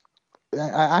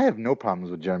have no problems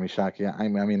with Jeremy Shockey. I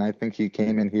mean, I think he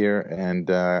came in here and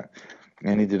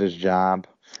he did his job.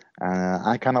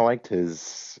 I kind of liked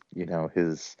his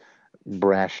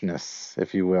brashness,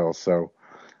 if you will. So,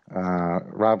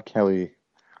 Rob Kelly.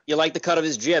 You like the cut of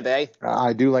his jib, eh?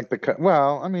 I do like the cut.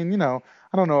 Well, I mean, I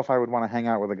don't know if I would want to hang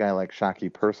out with a guy like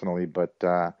Shockey personally, but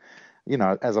as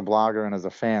a blogger and as a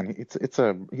fan,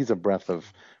 he's a breath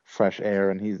of fresh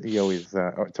air, and he always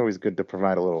it's always good to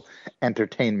provide a little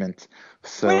entertainment.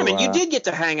 So, wait a minute, you did get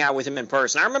to hang out with him in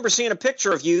person. I remember seeing a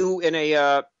picture of you in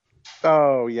a.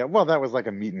 Oh yeah, well that was like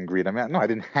a meet and greet. I mean, no, I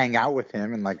didn't hang out with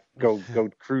him and like go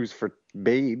cruise for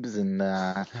babes and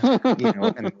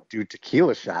and do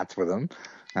tequila shots with him.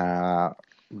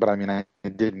 But I mean, I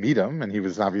did meet him, and he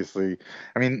was obviously.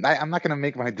 I mean, I'm not going to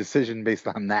make my decision based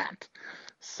on that.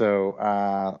 So,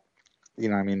 I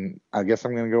mean, I guess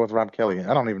I'm going to go with Rob Kelly.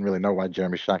 I don't even really know why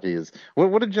Jeremy Shockey is.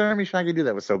 What did Jeremy Shockey do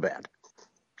that was so bad?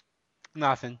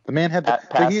 Nothing. The man had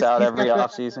pass out every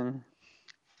offseason.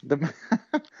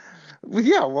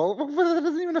 Yeah, well, that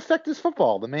doesn't even affect his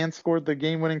football. The man scored the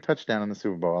game-winning touchdown in the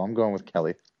Super Bowl. I'm going with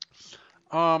Kelly.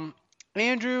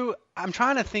 Andrew, I'm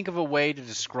trying to think of a way to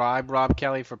describe Rob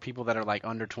Kelly for people that are like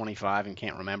under 25 and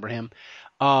can't remember him.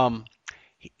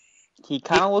 He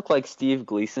kind of looked like Steve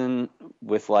Gleason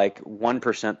with like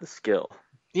 1% the skill.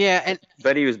 Yeah,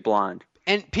 but he was blonde.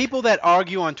 And people that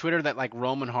argue on Twitter that like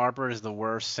Roman Harper is the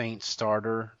worst Saints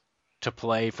starter to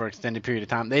play for an extended period of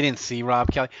time, they didn't see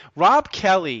Rob Kelly. Rob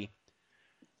Kelly,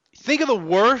 think of the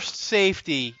worst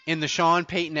safety in the Sean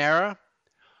Payton era.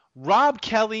 Rob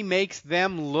Kelly makes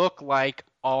them look like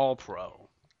all-pro.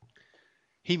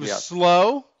 He was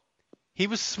slow. He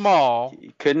was small.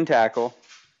 He couldn't tackle.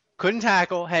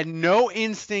 Had no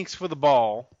instincts for the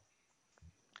ball.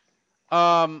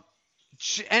 And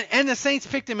the Saints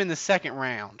picked him in the second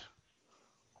round.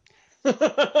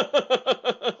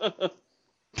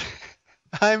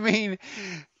 I mean,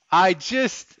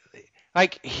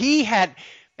 he had,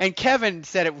 and Kevin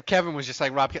said it. Kevin was just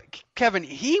like Rob. Kevin,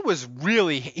 he was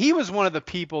one of the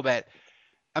people that,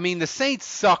 I mean, the Saints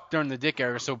sucked during the Dick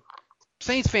era, so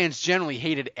Saints fans generally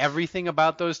hated everything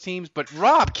about those teams. But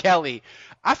Rob Kelly,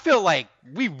 I feel like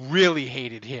we really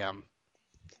hated him.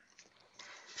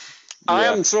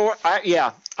 I'm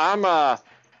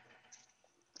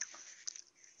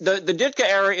the Ditka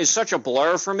era is such a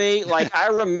blur for me. Like, I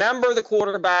remember the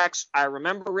quarterbacks. I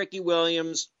remember Ricky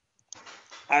Williams.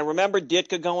 I remember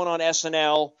Ditka going on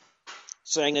SNL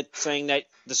saying that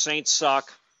the Saints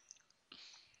suck.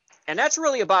 And that's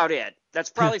really about it. That's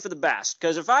probably for the best.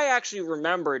 Because if I actually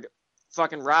remembered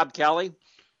fucking Rob Kelly,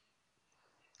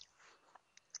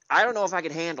 I don't know if I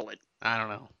could handle it. I don't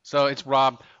know. So it's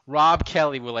Rob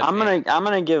Kelly will admit. I'm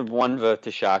gonna give one vote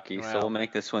to Shockey, so we'll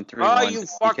make this one 3-1. Oh, you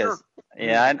fucker!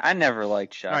 Yeah, I never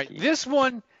liked Shockey. All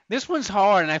right, this one's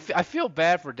hard, and I feel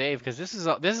bad for Dave because this is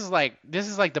like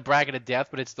the bracket of death,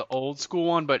 but it's the old school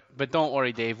one. But don't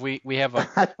worry, Dave. We have a.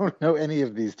 I don't know any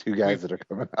of these two guys that are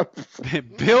coming up.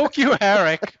 Bill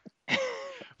Kuharich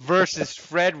versus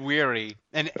Fred Weary,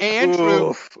 and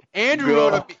Andrew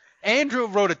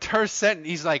wrote a terse sentence.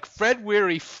 He's like, Fred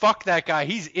Weary, fuck that guy.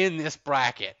 He's in this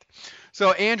bracket.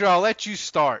 So, Andrew, I'll let you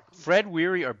start. Fred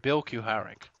Weary or Bill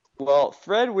Kuharich? Well,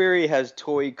 Fred Weary has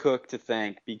Toy Cook to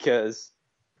thank because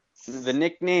the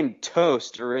nickname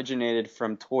Toast originated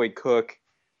from Toy Cook,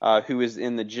 who was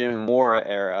in the Jim Mora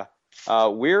era.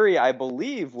 Weary, I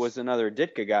believe, was another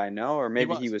Ditka guy, no? Or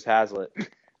maybe he was Hazlitt.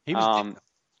 He was Ditka.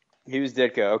 He was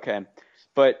Ditka, okay.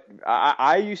 But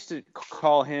I used to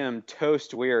call him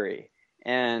Toast Weary,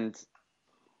 and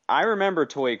I remember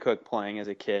Toy Cook playing as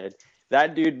a kid.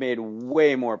 That dude made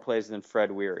way more plays than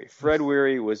Fred Weary. Fred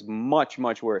Weary was much,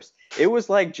 much worse. It was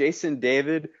like Jason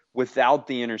David without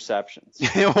the interceptions.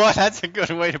 Well, that's a good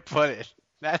way to put it.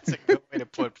 That's a good way to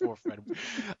put poor Fred.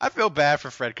 I feel bad for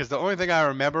Fred because the only thing I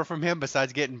remember from him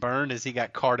besides getting burned is he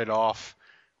got carted off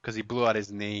because he blew out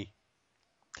his knee.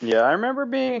 Yeah, I remember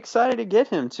being excited to get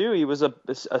him too. He was a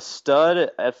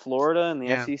stud at Florida in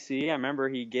the SEC. I remember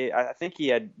I think he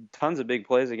had tons of big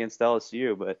plays against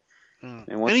LSU, but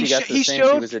and once he got to the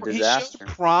Saints, he was a disaster. He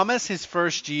showed promise his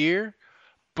first year,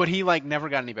 but he never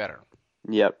got any better.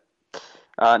 Yep.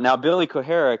 Now Billy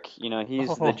Koharic, he's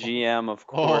the GM, of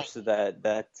course,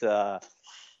 that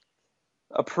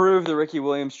approved the Ricky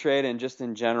Williams trade, and just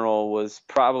in general was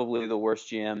probably the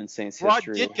worst GM in Saints history. Rod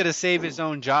did get to save his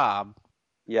own job.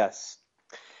 Yes.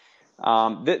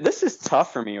 This is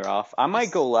tough for me, Ralph. I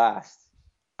might go last.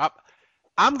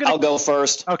 I'll go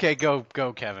first. Okay, go,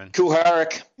 Kevin.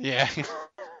 Kuharich. Yeah.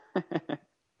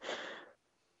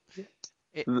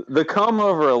 The come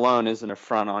over alone is an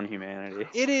affront on humanity.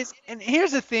 It is, and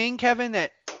here's the thing, Kevin,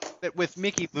 that with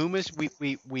Mickey Loomis,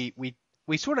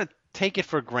 we sort of take it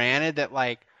for granted that,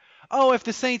 like, oh, if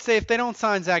the Saints say if they don't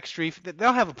sign Zach Strief,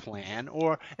 they'll have a plan,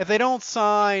 or if they don't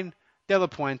sign De La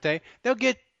Puente, they'll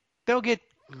get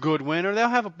Goodwin, or they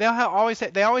always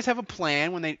have a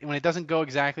plan when it doesn't go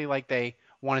exactly like they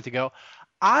want it to go.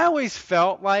 I always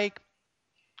felt like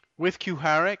with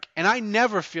Kuharich, and I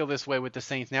never feel this way with the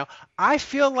Saints now, I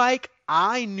feel like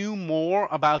I knew more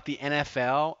about the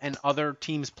NFL and other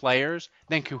teams' players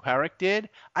than Kuharich did.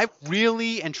 I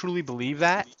really and truly believe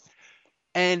that.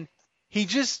 And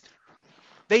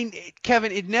Kevin,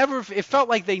 it felt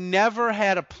like they never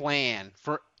had a plan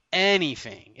for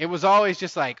anything. It was always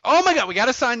just like, oh my God, we got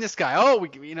to sign this guy. Oh,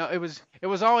 it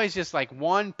was always just like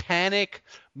one panic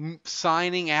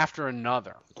signing after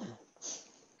another.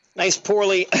 Nice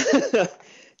poorly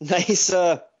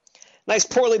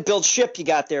built ship you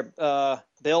got there,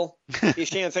 Bill. Be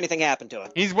ashamed if anything happened to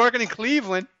him. He's working in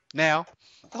Cleveland now.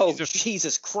 Oh,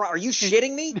 Jesus Christ. Are you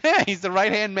shitting me? Yeah, he's the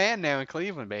right-hand man now in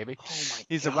Cleveland, baby. Oh, my God.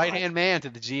 He's the right-hand man to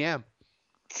the GM.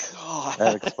 God.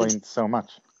 That explains so much.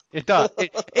 It does.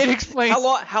 It explains.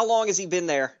 How long has he been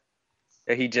there?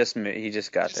 He just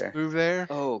got there. Moved there.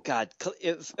 Oh, God.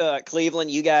 Cleveland,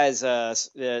 you guys,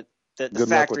 the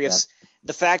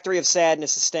factory of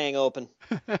sadness is staying open.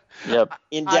 Yep.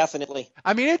 Indefinitely.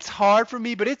 I mean, it's hard for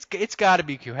me, but it's got to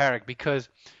be Kuharich because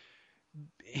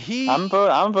I'm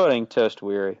voting Toast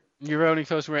Weary. You're voting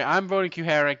Toast Weary. I'm voting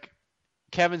Kuharich.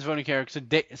 Kevin's voting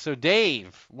Kuharich. So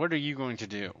Dave, what are you going to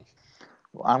do?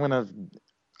 Well, I'm going to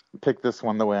pick this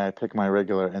one the way I pick my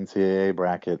regular NCAA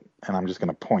bracket, and I'm just going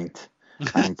to point.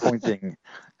 I'm pointing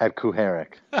at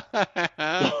Kuharich.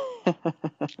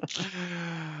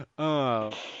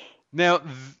 Oh. Now,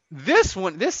 this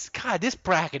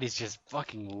bracket is just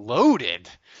fucking loaded.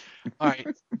 All right.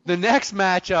 The next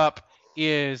matchup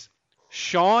is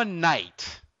Sean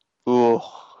Knight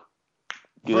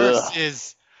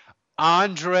versus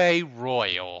Andre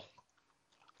Royal.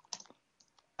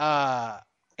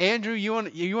 Andrew, you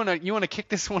want to kick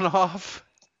this one off?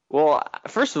 Well,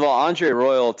 first of all, Andre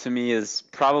Royal to me is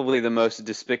probably the most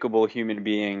despicable human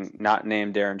being not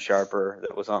named Darren Sharper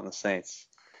that was on the Saints.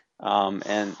 Oh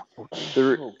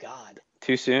God!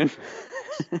 Too soon?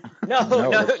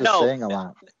 No. Saying a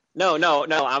lot. No.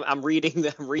 I'm reading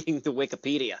the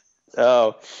Wikipedia.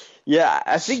 Oh, yeah.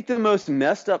 I think the most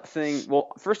messed up thing.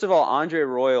 Well, first of all, Andre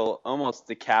Royal almost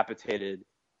decapitated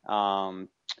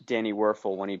Danny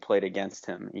Werfel when he played against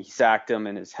him. He sacked him,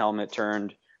 and his helmet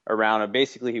turned around, and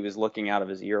basically he was looking out of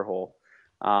his ear hole.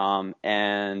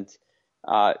 And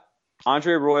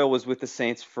Andre Royal was with the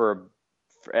Saints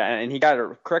and he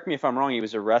correct me if I'm wrong, he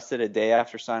was arrested a day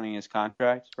after signing his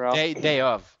contract, Ralph? Day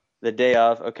of. The day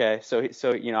of, okay. So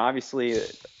obviously,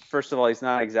 first of all, he's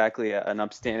not exactly an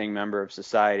upstanding member of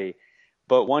society.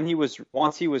 But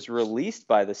once he was released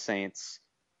by the Saints,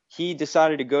 he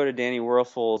decided to go to Danny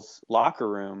Werfel's locker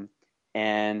room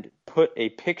and put a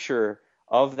picture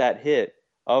of that hit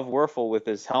of Werfel with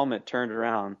his helmet turned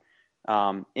around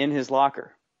in his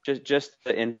locker, just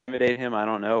to intimidate him, I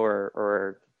don't know,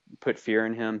 or put fear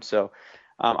in him. So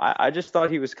I just thought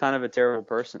he was kind of a terrible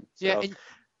person. So. Yeah, and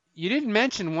you didn't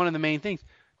mention one of the main things.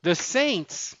 The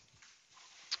Saints,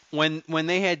 when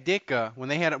they had Ditka, when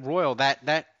they had Royal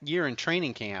that year in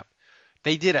training camp,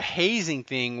 they did a hazing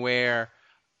thing where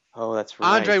that's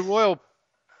right. Andre Royal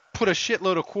put a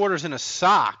shitload of quarters in a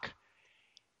sock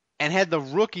and had the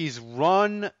rookies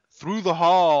run through the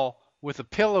hall with a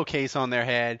pillowcase on their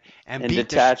head and he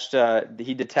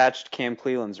detached Cam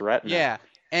Cleveland's retina. Yeah.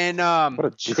 And what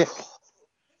a dick.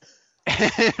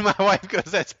 And my wife goes,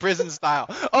 that's prison style.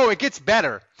 Oh, it gets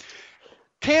better.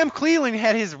 Cam Cleveland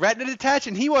had his retina detached,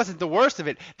 and he wasn't the worst of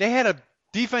it. They had a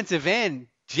defensive end,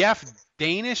 Jeff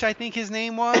Danish, I think his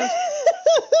name was.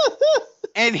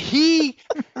 And he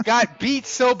got beat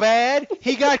so bad,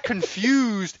 he got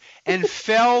confused and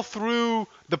fell through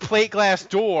the plate glass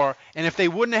door. And if they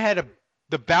wouldn't have had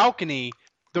the balcony,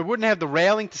 they wouldn't have the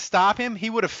railing to stop him, he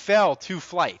would have fell 2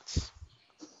 flights.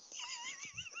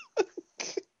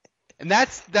 And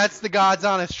that's the God's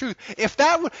honest truth.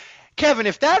 Kevin,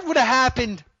 if that would have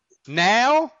happened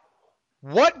now,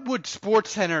 what would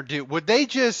SportsCenter do? Would they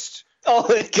just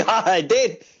Oh God,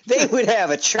 they would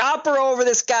have a chopper over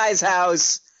this guy's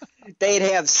house. They'd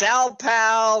have Sal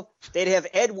Powell. They'd have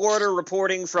Ed Werder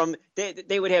reporting from.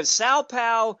 They would have Sal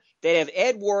Powell. They'd have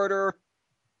Ed Werder.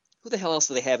 Who the hell else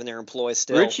do they have in their employ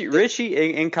still?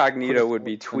 Richie Incognito would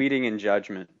be tweeting in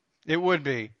judgment. It would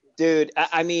be. Dude,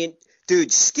 I mean,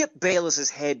 dude, Skip Bayless's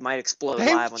head might explode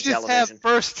They live would on just television. have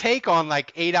First Take on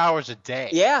like 8 hours a day.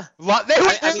 Yeah, They would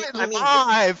I do it mean,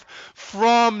 live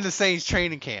from the Saints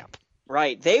training camp.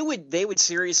 right. They would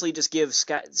seriously just give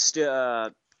Scott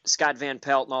Van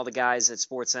Pelt and all the guys at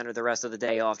SportsCenter the rest of the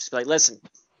day off. Just be like, listen,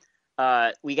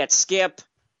 we got Skip,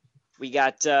 we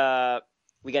got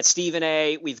Stephen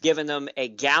A. We've given them a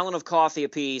gallon of coffee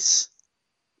apiece.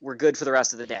 We're good for the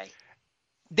rest of the day.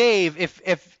 Dave,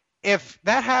 if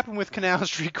that happened with Canal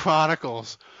Street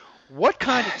Chronicles, what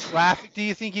kind of traffic do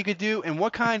you think you could do, and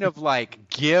what kind of like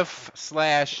GIF /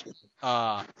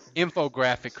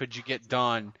 infographic could you get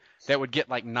done that would get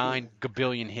like 9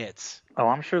 gabillion hits? Oh,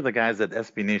 I'm sure the guys at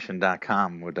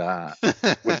SBNation.com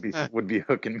would be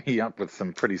hooking me up with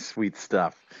some pretty sweet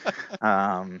stuff.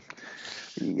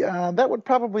 Yeah, that would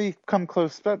probably come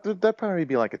close. That'd probably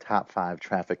be like a top 5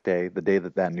 traffic day, the day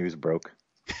that news broke.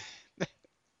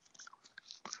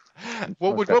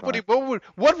 What would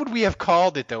we have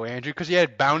called it though, Andrew? Because you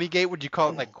had Bountygate. Would you call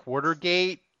it like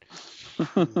Quartergate?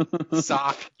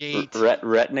 Sockgate?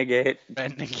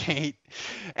 Retinagate.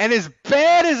 And as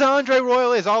bad as Andre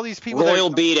Royal is, all these people.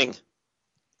 Royal beating.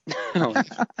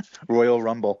 Royal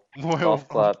Rumble. Golf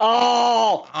club.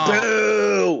 Oh,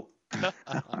 boo!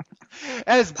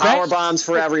 As Power bad, bombs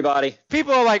for everybody.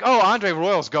 people are like, oh, Andre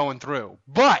Royal's going through,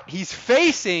 but he's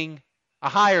facing a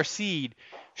higher seed,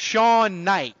 Sean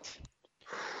Knight,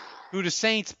 who the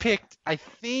Saints picked, I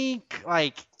think,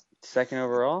 like, Second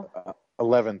overall.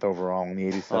 11th overall in the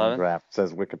 87 11th? draft,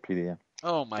 says Wikipedia.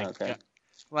 oh my Okay. god,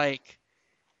 like,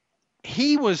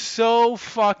 he was so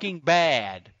fucking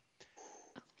bad.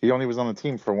 He only was on the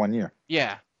team for 1 year.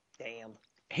 Yeah, Damn.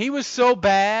 he was so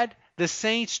bad. The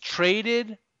Saints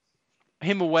traded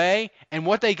him away, and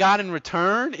what they got in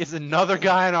return is another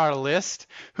guy on our list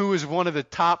who is one of the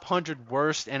top 100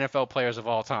 worst NFL players of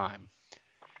all time.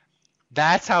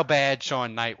 That's how bad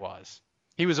Sean Knight was.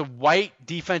 He was a white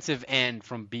defensive end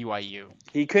from BYU.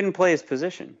 He couldn't play his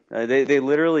position. They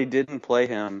literally didn't play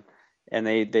him, and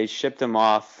they shipped him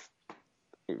off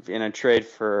in a trade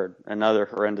for another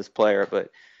horrendous player.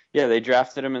 But yeah, they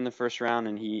drafted him in the first round,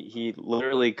 and he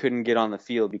literally couldn't get on the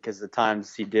field because the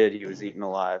times he did, he was eaten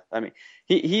alive. I mean,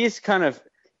 he's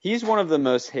one of the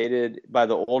most hated by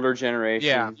the older generation.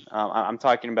 Yeah. I'm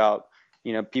talking about,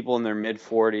 people in their mid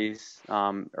 40s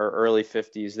or early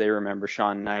 50s. They remember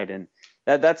Sean Knight, and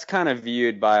that's kind of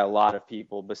viewed by a lot of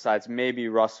people. Besides maybe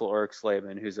Russell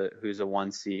Erxleben, who's a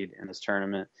 1 seed in this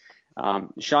tournament.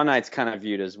 Sean Knight's kind of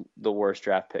viewed as the worst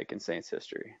draft pick in Saints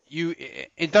history.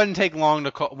 It doesn't take long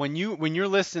to call when you're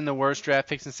listing the worst draft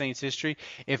picks in Saints history.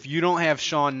 If you don't have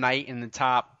Sean Knight in the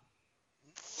top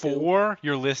 4,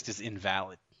 your list is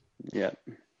invalid. Yeah,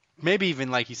 Maybe even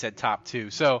like you said, top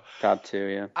 2. So top 2.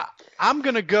 Yeah. I'm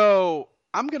gonna go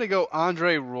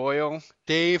Andre Royal.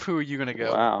 Dave, who are you gonna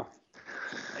go? Wow.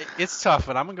 It's tough,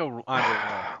 but I'm gonna go Andre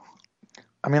Royal.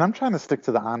 I mean, I'm trying to stick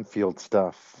to the on-field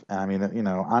stuff. I mean,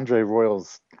 Andre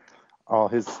Royal's, all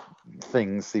his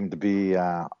things seem to be,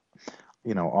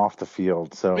 off the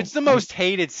field. So It's the most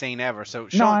hated Saint ever. So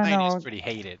Sean Knight is pretty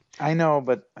hated. I know,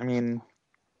 but I mean,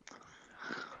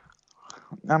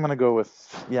 I'm gonna go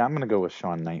with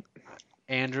Sean Knight.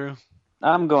 Andrew.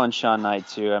 I'm going Sean Knight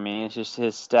too. I mean, it's just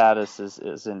his status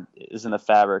is in the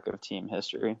fabric of team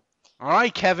history. All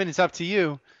right, Kevin, it's up to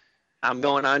you. I'm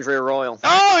going Andre Royal.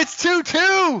 Oh, it's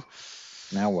 2-2.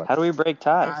 Now what? How do we break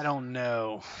ties? I don't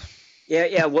know.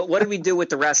 Yeah. What did we do with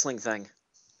the wrestling thing?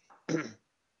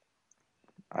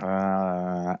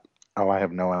 I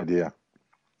have no idea.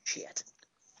 Shit.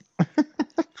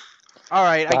 All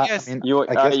right, I guess. You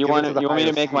want me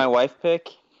to make my wife pick?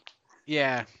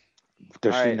 Yeah.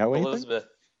 Does All she right, know anything? Elizabeth,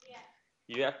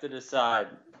 you have to decide.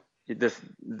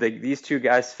 These two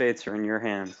guys' fates are in your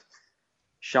hands.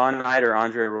 Sean Knight or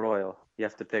Andre Royal. You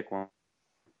have to pick one.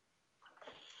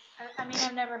 I mean,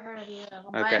 I've never heard of either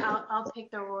of them. Okay. I'll pick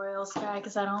the Royals guy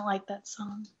because I don't like that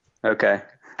song. Okay.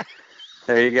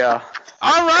 There you go.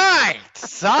 All right.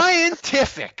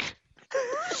 Scientific.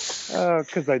 Oh,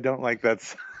 because I don't like that.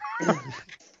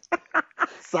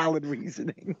 Solid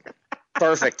reasoning.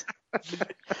 Perfect.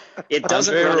 It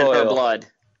doesn't Andre run in her Royal. blood.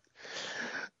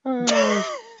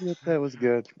 Oh, shit, that was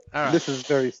good. All right. This is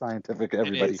very scientific,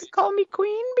 everybody. Call me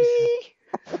Queen Bee.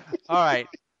 All right.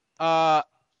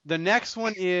 The next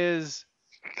one is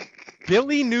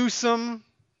Billy Newsome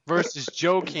versus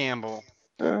Joe Campbell.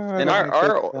 And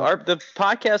the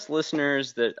podcast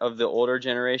listeners that of the older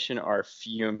generation are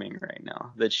fuming right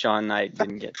now that Sean Knight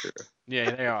didn't get through.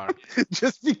 Yeah, they are.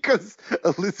 Just because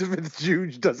Elizabeth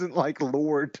Juge doesn't like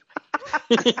Lord.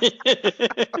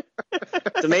 It's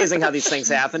amazing how these things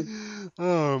happen.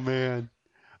 Oh man.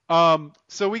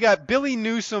 So we got Billy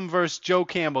Newsome versus Joe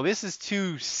Campbell. This is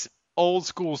two old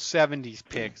school 70s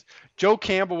picks. Joe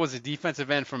Campbell was a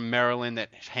defensive end from Maryland that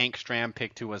Hank Stram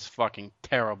picked, who was fucking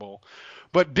terrible.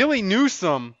 But Billy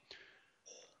Newsome,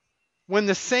 when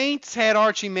the Saints had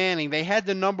Archie Manning, they had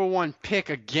the number one pick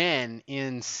again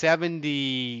in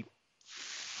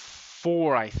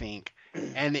 74, I think.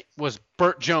 And it was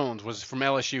Burt Jones was from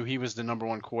LSU. He was the number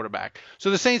one quarterback.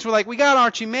 So the Saints were like, we got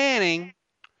Archie Manning,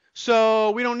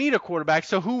 so we don't need a quarterback.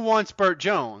 So who wants Burt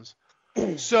Jones?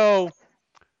 So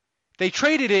they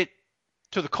traded it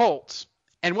to the Colts.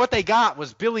 And what they got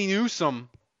was Billy Newsome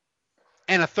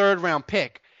and a third-round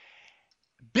pick.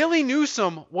 Billy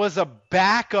Newsome was a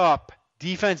backup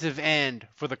defensive end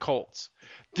for the Colts.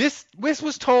 This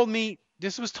was told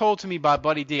to me by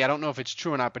Buddy D. I don't know if it's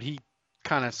true or not, but he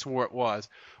kind of swore it was.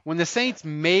 When the Saints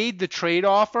made the trade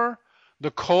offer,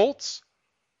 the Colts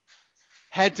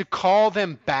had to call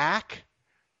them back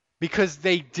because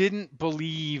they didn't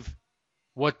believe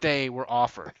what they were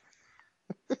offered.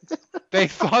 They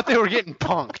thought they were getting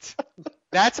punked.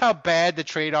 That's how bad the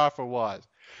trade offer was.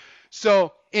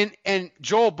 So, and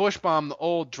Joel Bushbaum, the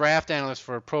old draft analyst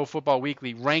for Pro Football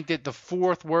Weekly, ranked it the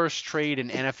fourth worst trade in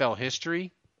NFL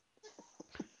history.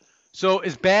 So,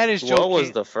 as bad as Joe, what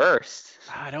was the first?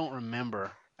 I don't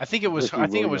remember. I think it was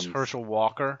Herschel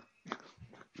Walker.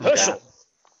 Herschel.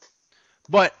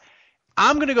 But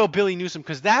I'm gonna go Billy Newsome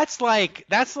because that's like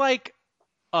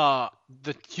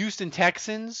the Houston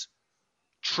Texans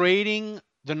trading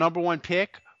the number one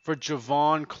pick for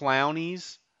Javon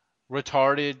Clowney's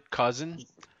retarded cousin.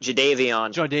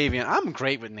 Jadeveon. I'm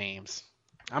great with names.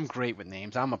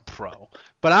 I'm a pro.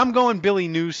 But I'm going Billy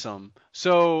Newsome.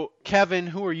 So, Kevin,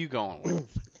 who are you going with?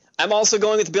 I'm also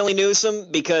going with Billy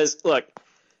Newsome because, look,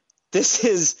 this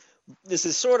is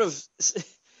sort of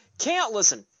 – can't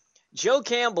listen. Joe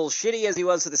Campbell, shitty as he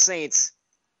was for the Saints,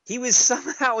 he was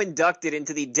somehow inducted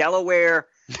into the Delaware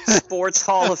Sports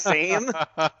Hall of Fame.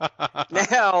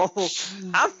 Now,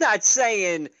 I'm not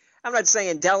saying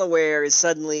Delaware is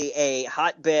suddenly a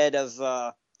hotbed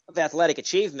of athletic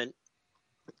achievement.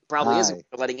 Probably isn't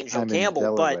letting in Joe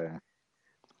Campbell, but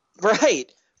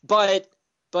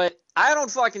I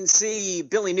don't fucking see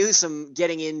Billy Newsome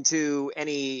getting into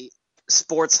any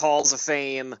sports halls of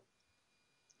fame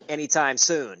anytime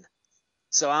soon.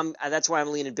 So that's why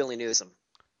I'm leaning Billy Newsome.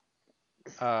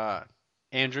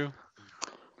 Andrew?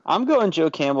 I'm going Joe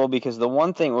Campbell because the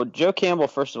one thing, well, Joe Campbell,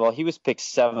 first of all, he was picked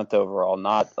 7th overall,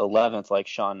 not 11th like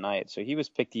Sean Knight. So he was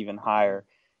picked even higher.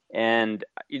 And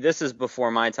this is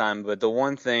before my time, but the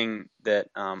one thing that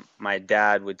my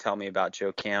dad would tell me about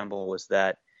Joe Campbell was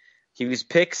that he was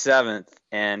picked 7th,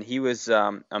 and he was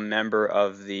a member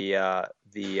of the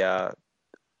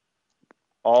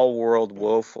all-world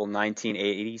woeful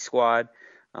 1980 squad.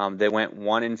 They went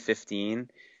 1-15.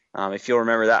 If you'll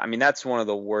remember that, I mean, that's one of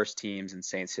the worst teams in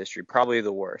Saints history. Probably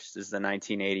the worst is the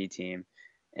 1980 team.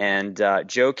 And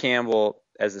Joe Campbell,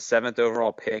 as the 7th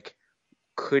overall pick,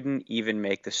 couldn't even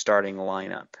make the starting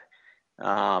lineup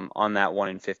on that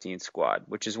 1-15 squad,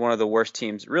 which is one of the worst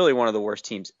teams, really one of the worst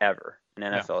teams ever in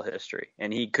NFL history.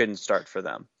 And he couldn't start for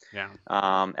them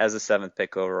as a 7th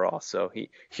pick overall. So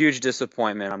huge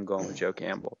disappointment. I'm going with Joe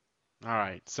Campbell. All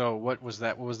right. So what was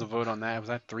that? What was the vote on that? Was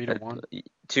that 3-1?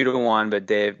 2-1. But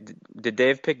did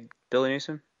Dave pick Billy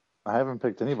Newsome? I haven't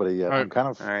picked anybody yet. I'm kind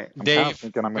of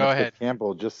thinking I'm going to pick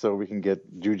Campbell just so we can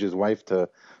get Juge's wife to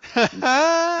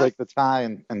break the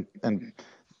tie and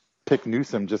pick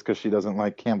Newsome just because she doesn't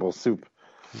like Campbell's soup.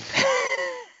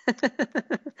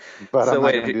 But I'm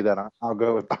not going to do that. I'll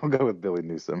go with Billy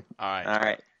Newsome. All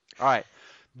right.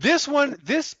 This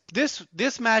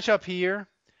matchup here,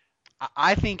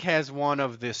 I think has one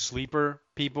of the sleeper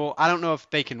people. I don't know if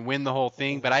they can win the whole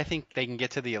thing, but I think they can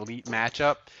get to the elite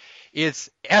matchup. It's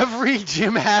every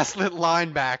Jim Haslett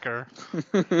linebacker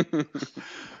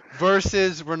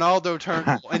versus Ronaldo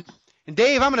Turnbull. And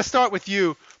Dave, I'm going to start with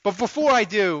you. But before I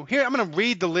do, here I'm going to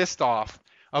read the list off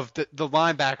of the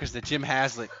linebackers that Jim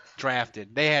Haslett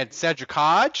drafted. They had Cedric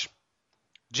Hodge,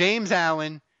 James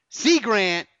Allen, C.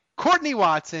 Grant, Courtney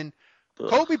Watson,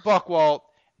 Kobe Buckwalt,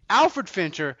 Alfred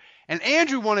Fincher, and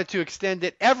Andrew wanted to extend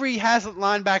it every Haslett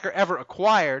linebacker ever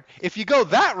acquired. If you go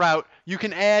that route, you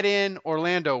can add in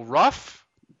Orlando Ruff,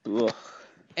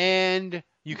 and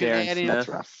you can add in.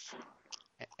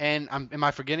 And am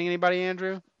I forgetting anybody,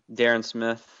 Andrew? Darren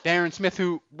Smith. Darren Smith,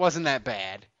 who wasn't that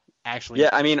bad. actually. Yeah,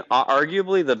 I mean,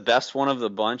 arguably the best one of the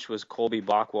bunch was Colby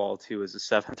Bachwald, who was a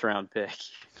 7th-round pick.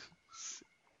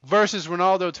 Versus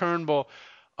Ronaldo Turnbull.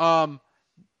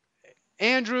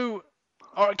 Andrew,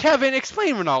 or Kevin,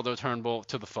 explain Ronaldo Turnbull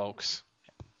to the folks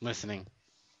listening.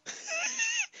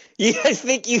 Yeah, I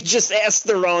think you just asked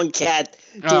the wrong cat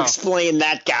to Oh. explain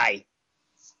that guy.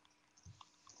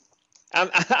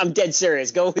 I'm dead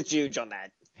serious. Go with Juge on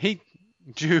that.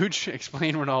 Juge,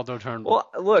 explain Ronaldo Turnbull.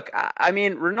 Well, look, I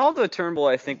mean, Ronaldo Turnbull,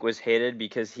 I think, was hated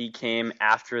because he came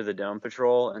after the Dome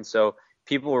Patrol, and so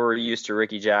people were used to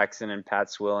Ricky Jackson and Pat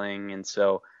Swilling, and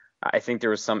so I think there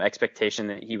was some expectation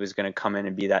that he was going to come in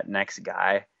and be that next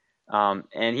guy,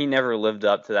 and he never lived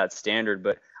up to that standard,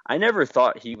 but I never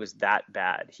thought he was that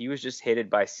bad. He was just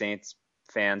hated by Saints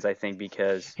fans, I think,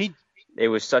 because it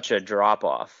was such a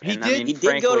drop-off. He and, did- I mean, He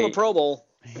did go to a frankly, Pro Bowl.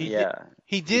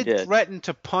 He did threaten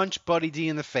to punch Buddy D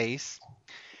in the face.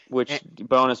 Which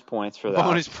bonus points for that.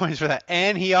 Bonus points for that.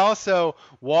 And he also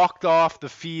walked off the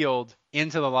field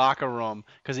into the locker room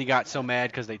because he got so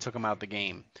mad because they took him out the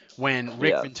game when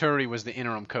Rick Venturi was the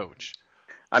interim coach.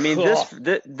 I mean,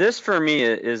 this for me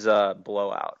is a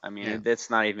blowout. I mean, it's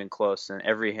not even close. And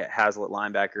every Hazlitt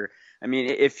linebacker. I mean,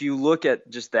 if you look at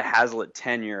just the Hazlitt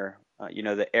tenure,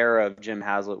 the era of Jim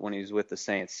Hazlitt when he was with the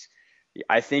Saints,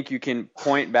 I think you can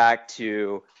point back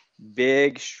to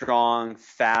big, strong,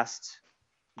 fast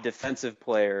defensive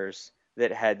players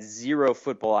that had zero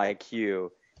football IQ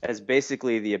as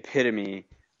basically the epitome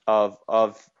of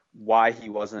why he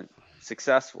wasn't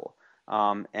successful.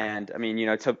 And I mean,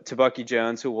 Tabucky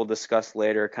Jones, who we'll discuss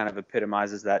later, kind of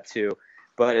epitomizes that too.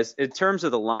 But in terms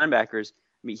of the linebackers,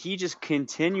 I mean, he just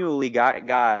continually got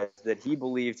guys that he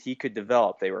believed he could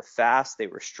develop. They were fast, they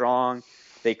were strong,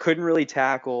 they couldn't really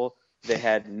tackle, they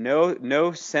had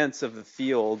no sense of the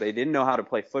field, they didn't know how to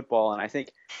play football, and I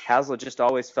think Hazlitt just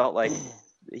always felt like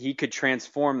he could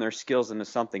transform their skills into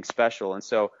something special. And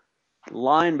so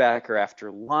linebacker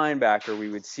after linebacker, we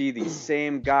would see these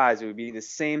same guys. It would be the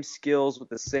same skills with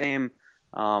the same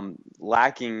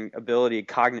lacking ability,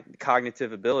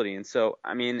 cognitive ability. And so,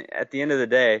 I mean, at the end of the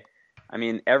day, I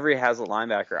mean, every Hazlitt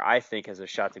linebacker, I think, has a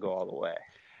shot to go all the way.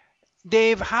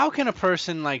 Dave, how can a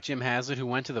person like Jim Hazlitt, who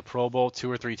went to the Pro Bowl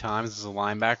 2 or 3 times as a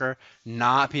linebacker,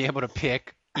 not be able to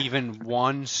pick even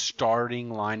one starting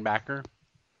linebacker?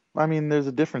 I mean, there's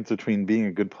a difference between being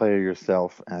a good player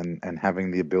yourself and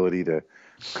having the ability to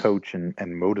coach and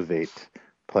motivate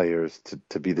players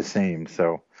to be the same.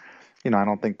 So, I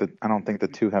don't think the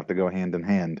two have to go hand in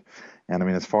hand. And I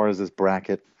mean, as far as this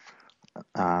bracket,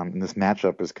 this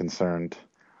matchup is concerned,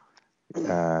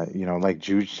 like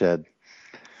Juge said,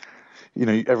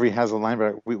 every Hazlitt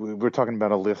linebacker. We're talking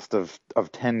about a list of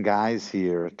 10 guys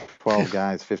here, 12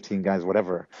 guys, 15 guys,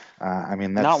 whatever. I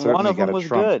mean, that's not one of them was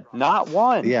good. Not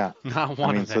one. Yeah, not one.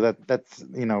 I mean, so that's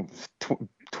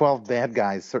 12 bad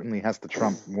guys certainly has to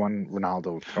trump one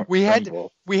Ronaldo. We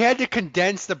had to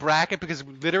condense the bracket because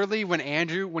literally when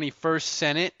he first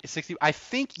sent it, 60. I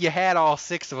think you had all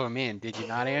 6 of them in, did you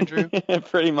not, Andrew?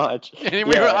 Pretty much.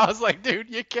 And I was like, dude,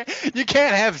 you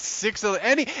can't have 6 of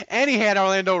any. And he had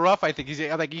Orlando Ruff. I think he's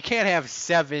like, you can't have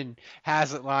 7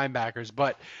 Hazlitt linebackers.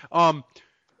 But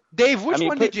Dave, which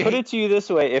one did you put it to you this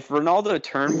way: if Ronaldo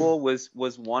Turnbull was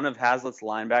one of Hazlitt's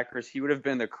linebackers, he would have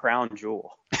been the crown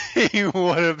jewel. He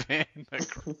would have been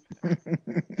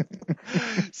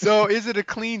So is it a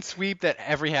clean sweep that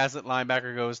every Hazlitt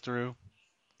linebacker goes through?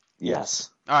 Yes.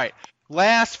 All right.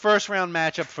 Last first round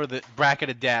matchup for the bracket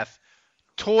of death.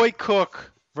 Toy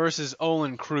Cook versus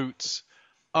Olin Kreutz.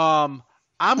 I'm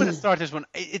going to start this one.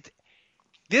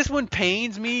 This one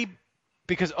pains me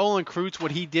because Olin Kreutz,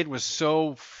 what he did was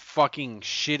so fucking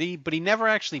shitty, but he never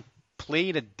actually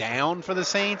played a down for the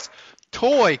Saints.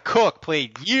 Toy Cook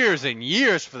played years and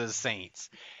years for the Saints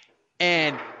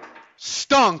and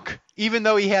stunk, even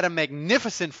though he had a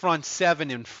magnificent front 7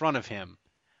 in front of him.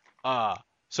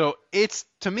 So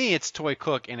to me, it's Toy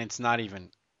Cook, and it's not even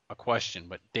a question.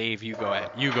 But Dave, you go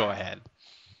ahead.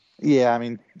 Yeah, I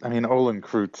mean, Olin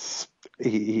Kreutz,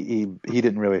 he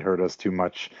didn't really hurt us too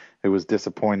much. It was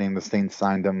disappointing. The Saints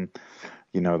signed him.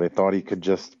 They thought he could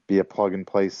just be a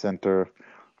plug-and-play center,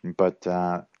 but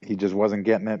he just wasn't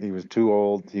getting it. He was too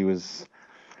old. He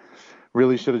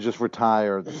really should have just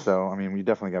retired. So, I mean, we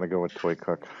definitely got to go with Toy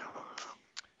Cook.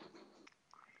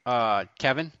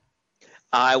 Kevin?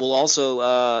 I will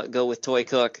also go with Toy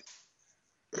Cook.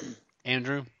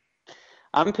 Andrew?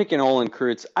 I'm picking Olin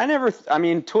Kreutz.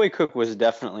 Toy Cook was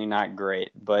definitely not great,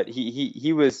 but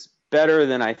he was better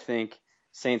than I think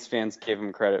Saints fans gave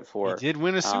him credit for. He did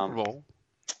win a Super Bowl.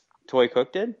 Toy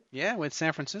Cook did? Yeah, with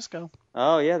San Francisco.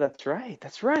 Oh, yeah, that's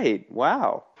right.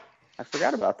 Wow. I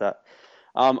forgot about that.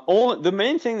 The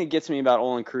main thing that gets me about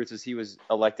Olin Kreutz is he was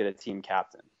elected a team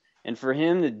captain. And for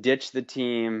him to ditch the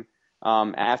team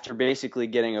after basically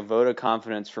getting a vote of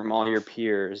confidence from all your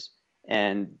peers,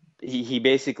 and he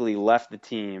basically left the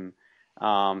team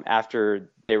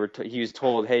after he was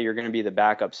told, hey, you're going to be the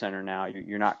backup center now.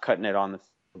 You're not cutting it on the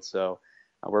field, so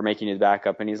we're making you the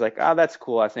backup. And he's like, that's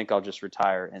cool. I think I'll just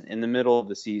retire. And in the middle of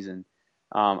the season,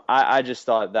 I just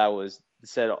thought that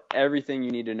said everything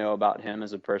you need to know about him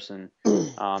as a person.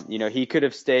 He could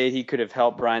have stayed. He could have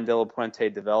helped Brian De La Puente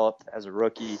develop as a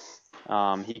rookie.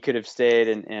 He could have stayed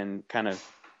and kind of,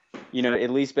 at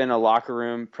least been a locker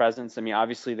room presence. I mean,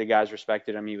 obviously the guys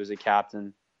respected him. He was a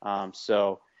captain.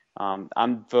 So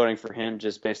I'm voting for him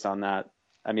just based on that.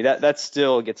 I mean, that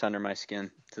still gets under my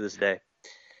skin to this day.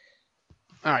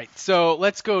 All right, so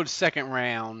let's go to second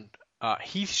round.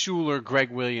 Heath Schuler,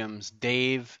 Greg Williams,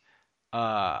 Dave.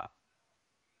 Thoughts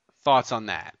on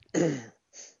that?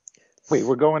 Wait,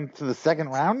 we're going to the second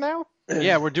round now?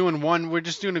 Yeah, we're doing one. We're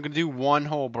just going to do one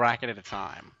whole bracket at a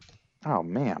time. Oh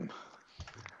man.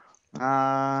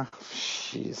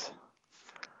 Jeez.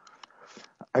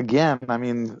 Again, I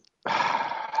mean,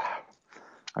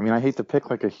 I hate to pick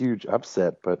like a huge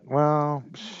upset, but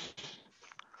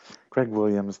Greg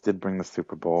Williams did bring the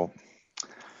Super Bowl.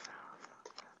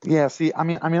 Yeah, see, I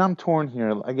mean, I'm torn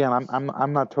here. Again,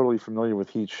 I'm not totally familiar with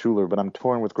Heath Schuler, but I'm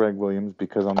torn with Greg Williams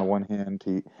because on the one hand,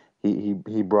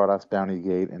 he brought us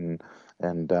Downeygate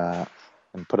and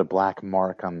put a black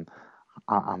mark on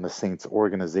the Saints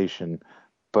organization,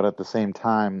 but at the same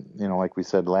time, like we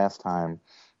said last time,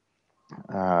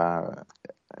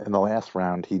 in the last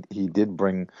round, he did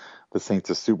bring the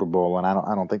Saints a Super Bowl, and I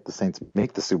don't think the Saints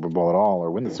make the Super Bowl at all or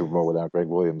win the Super Bowl without Greg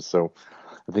Williams. So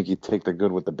I think you take the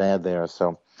good with the bad there.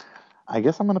 So I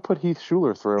guess I'm going to put Heath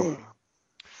Schuler through.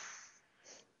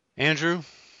 Andrew?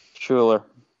 Schuler.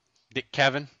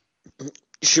 Kevin?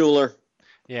 Schuler.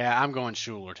 Yeah, I'm going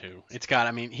Schuler too.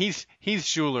 Heath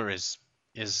Schuler is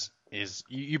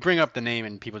you bring up the name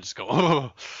and people just go,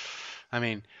 oh.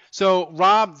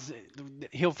 So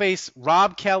he'll face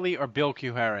Rob Kelly or Bill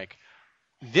Kuharich.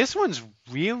 This one's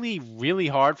really, really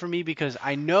hard for me because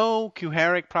I know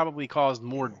Kuharich probably caused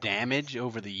more damage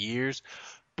over the years,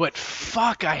 but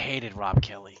fuck, I hated Rob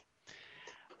Kelly.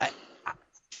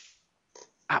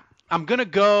 I'm gonna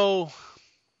go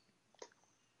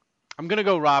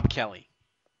Rob Kelly.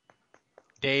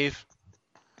 Dave?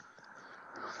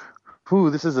 Ooh,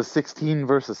 this is a 16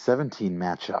 versus 17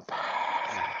 matchup.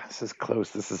 This is close.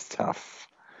 This is tough.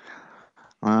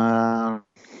 And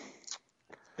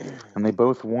they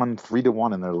both won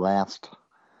 3-1 in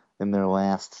their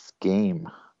last game.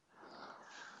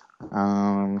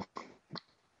 What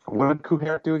did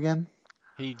Kuharich do again?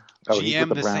 He he put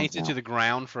GM'd the Browns Saints into down. the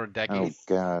ground for a decade. Oh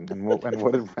God! And what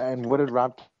did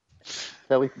Rob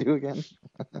Kelly do again?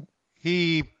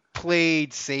 He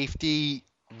played safety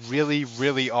really,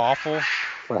 really awful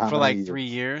For how for many like years? 3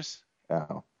 years.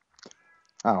 Oh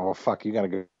well, fuck! You got to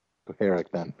go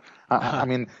Kuharich then. I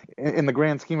mean, in the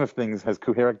grand scheme of things, has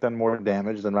Kuharich done more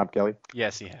damage than Rob Kelly?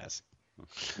 Yes, he has.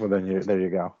 Well, then there you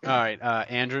go. All right,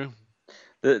 Andrew.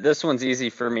 This one's easy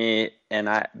for me, and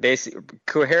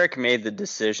Kuharich made the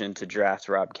decision to draft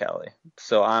Rob Kelly,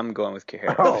 so I'm going with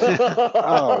Kuharich.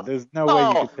 Oh, there's no way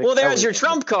you could pick well, there's Kelly. your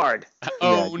trump card.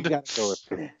 Yeah, you Owned. got to go with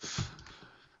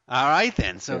All right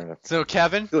then. So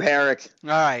Kevin. Kuharich. All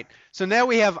right. So now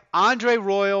we have Andre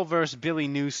Royal versus Billy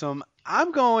Newsome.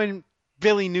 I'm going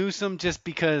Billy Newsome just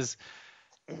because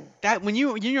that when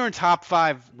you're in top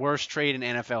 5 worst trade in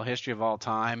NFL history of all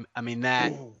time, I mean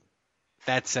that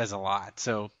says a lot.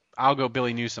 So I'll go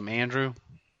Billy Newsome. Andrew?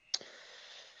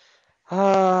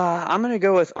 I'm going to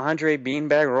go with Andre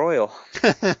Beanbag Royal.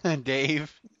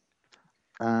 Dave?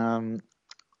 I'm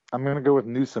going to go with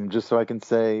Newsome just so I can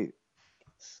say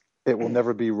it will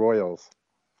never be Royals.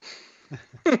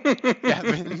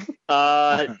 Kevin?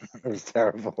 It was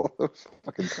terrible. It was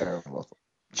fucking terrible.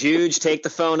 Juge, take the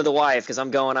phone to the wife because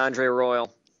I'm going Andre Royal.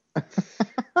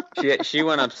 She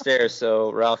went upstairs,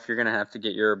 so Ralph, you're going to have to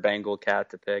get your Bengal cat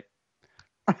to pick.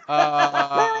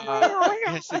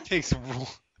 Yes, it takes.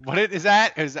 What is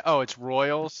that? It's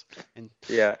Royals. And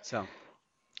Yeah. So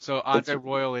Andre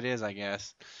Royal it is, I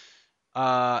guess.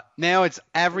 Now it's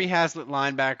Avery Hazlitt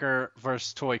linebacker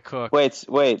versus Toy Cook.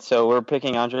 Wait. So we're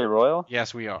picking Andre Royal?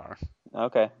 Yes, we are.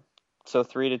 Okay. So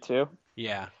 3-2.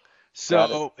 Yeah.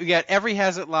 So we got Avery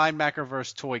Hazlitt linebacker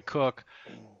versus Toy Cook.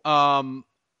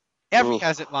 Avery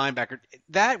Hazlitt linebacker.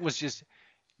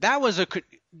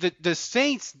 The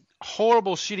Saints'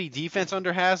 horrible, shitty defense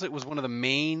under Hazlitt was one of the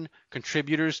main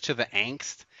contributors to the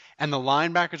angst, and the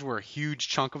linebackers were a huge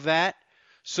chunk of that.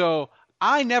 So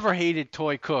I never hated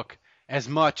Toy Cook as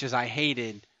much as I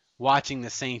hated watching the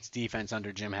Saints defense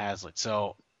under Jim Haslett.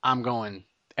 So I'm going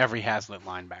every Haslett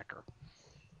linebacker.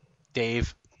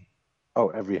 Dave? Oh,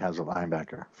 every Haslett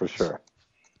linebacker, for sure.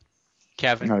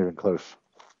 Kevin? Not even close.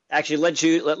 Actually,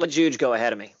 let Juge go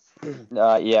ahead of me.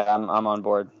 Yeah, I'm on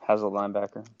board. Haslett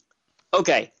linebacker.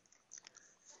 Okay.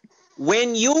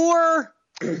 When you're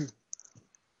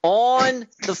when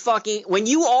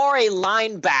you are a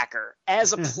linebacker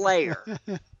as a player,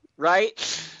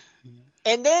 right?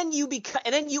 And then you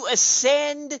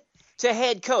ascend to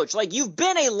head coach. Like, you've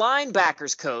been a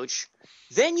linebackers coach,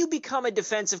 then you become a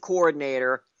defensive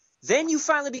coordinator, then you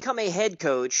finally become a head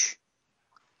coach,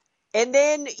 and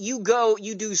then you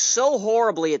do so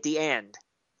horribly at the end.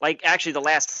 Like, actually, the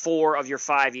last 4 of your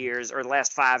 5 years, or the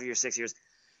last 5 of your 6 years,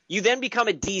 you then become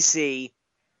a DC,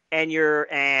 and you're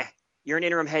an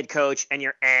interim head coach, and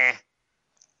you're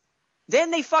Then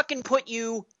they fucking put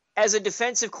you as a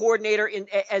defensive coordinator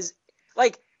as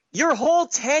like your whole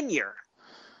tenure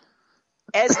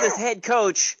as the head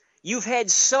coach. You've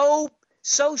had so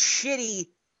shitty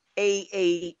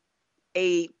a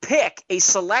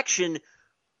selection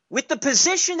with the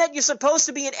position that you're supposed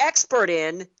to be an expert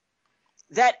in,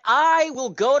 that I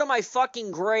will go to my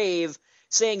fucking grave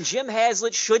saying Jim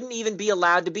Haslett shouldn't even be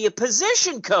allowed to be a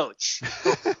position coach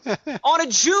on a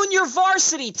junior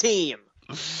varsity team.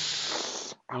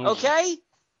 Okay?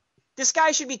 This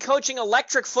guy should be coaching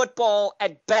electric football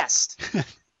at best.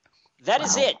 That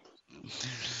is it.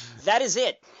 That is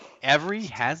it. Every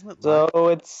Haslett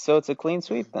linebacker. So it's a clean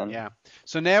sweep then. Yeah.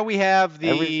 So now we have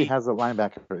every Haslett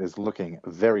linebacker is looking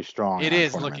very strong. It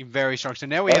is looking very strong. So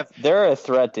now we have. They're a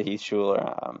threat to Heath Schuler.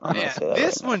 I'm yeah, say that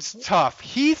this right one's tough.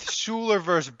 Heath Schuler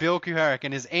versus Bill Kuharich,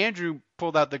 and as Andrew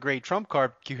pulled out the great trump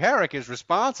card, Kuharich is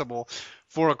responsible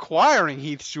for acquiring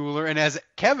Heath Schuler, and as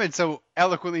Kevin so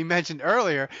eloquently mentioned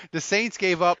earlier, the Saints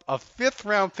gave up a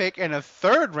 5th-round pick and a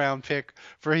 3rd-round pick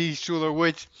for Heath Schuler,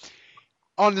 which,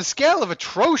 on the scale of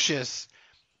atrocious,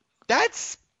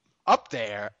 that's up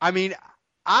there. I mean,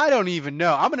 I don't even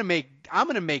know. I'm gonna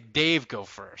make Dave go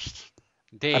first.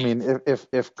 Dave. I mean,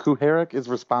 if Kuharich is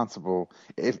responsible,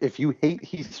 if you hate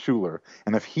Heath Schuler,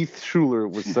 and if Heath Schuler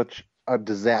was such a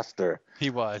disaster, he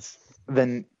was,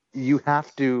 then you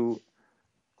have to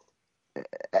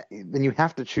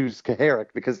choose Kuharich,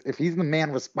 because if he's the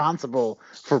man responsible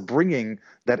for bringing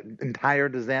that entire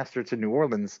disaster to New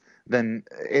Orleans, then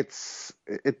it's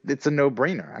a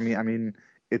no-brainer. I mean,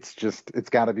 it's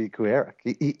got to be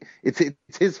Kuharich.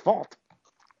 It's his fault.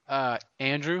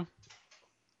 Andrew.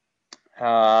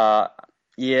 Yeah.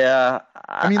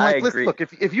 I mean, I like, agree. look,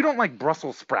 if you don't like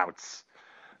Brussels sprouts,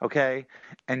 okay,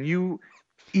 and you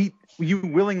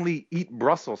willingly eat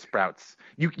Brussels sprouts,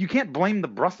 you can't blame the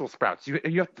Brussels sprouts. You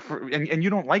have to, and you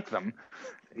don't like them,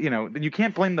 then you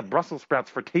can't blame the Brussels sprouts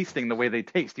for tasting the way they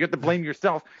taste. You have to blame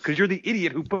yourself because you're the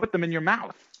idiot who put them in your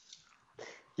mouth.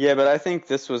 Yeah, but I think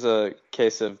this was a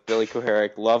case of Billy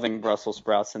Kuharich loving Brussels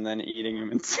sprouts and then eating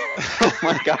them and saying, "Oh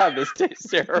my God, this tastes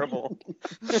terrible."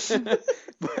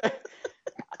 But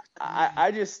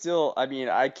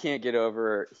I can't get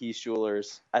over Heath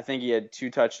Schuler's. I think he had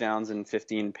 2 touchdowns and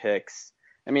 15 picks.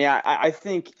 I mean, I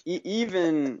think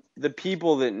even the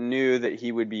people that knew that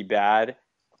he would be bad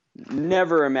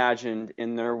never imagined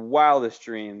in their wildest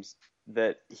dreams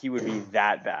that he would be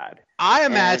that bad. I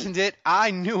imagined it.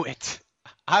 I knew it.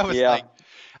 I was like,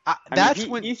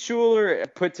 when Heath Schuler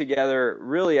put together,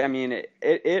 really, I mean,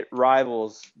 it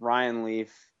rivals Ryan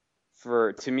Leaf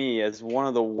to me as one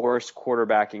of the worst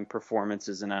quarterbacking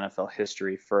performances in NFL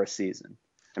history for a season.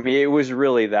 I mean, it was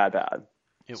really that bad.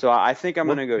 So I think I'm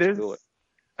going to go Schuler.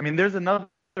 I mean, there's another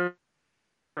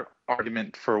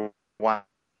argument for why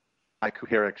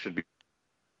Kuharich should be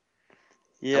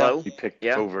picked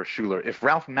over Schuler. If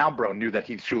Ralph Malbrough knew that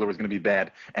Heath Schuler was going to be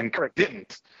bad and Kuharich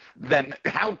didn't, then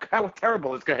how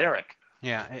terrible is Kuharich?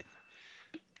 Yeah.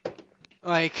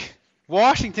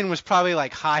 Washington was probably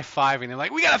like high-fiving. They're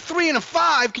like, we got a 3 and a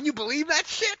 5. Can you believe that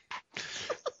shit?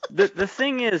 The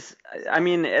thing is, I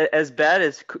mean, as bad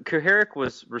as Kuharich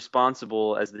was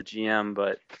responsible as the GM,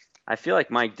 but I feel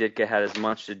like Mike Ditka had as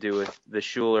much to do with the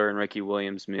Schuler and Ricky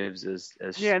Williams moves as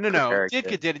yeah, no. Kuharich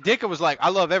Ditka did it. Ditka was like, I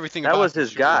love everything about him. That was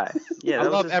his guy. Yeah, I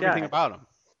love everything about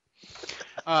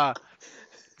him.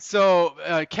 So,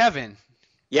 Kevin.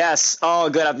 Yes. Oh,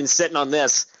 good. I've been sitting on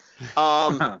this.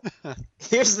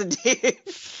 Here's the deal.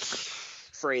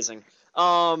 Phrasing.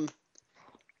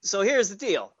 So here's the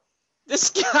deal. This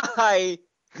guy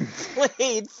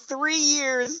played 3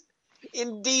 years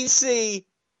in D.C.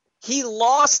 He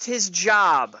lost his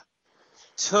job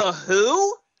to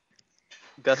who?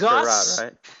 Gus Frerotte,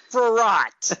 right?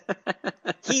 Frerotte.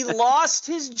 He lost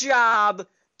his job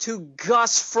to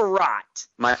Gus Frerotte.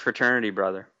 My fraternity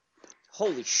brother.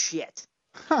 Holy shit.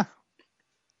 Huh.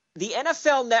 The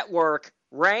NFL Network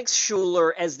ranks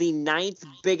Schuler as the 9th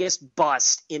biggest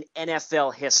bust in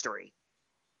NFL history.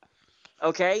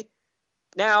 Okay?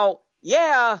 Now,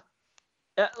 yeah,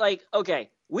 okay,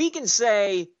 we can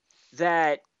say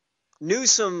that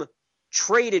Newsom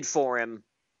traded for him.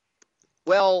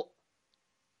 Well,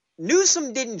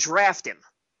 Newsom didn't draft him.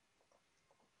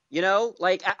 You know,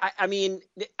 like I mean,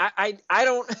 I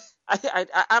don't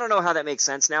I don't know how that makes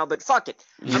sense now, but fuck it.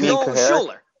 You I'm mean going with Kuharich?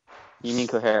 Schuler. You mean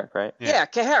Kuharich, right? Yeah,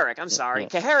 Kuharich. I'm sorry, Yeah.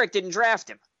 Kuharich didn't draft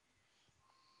him.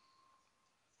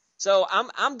 So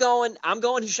I'm going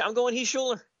Heath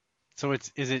Schuler. So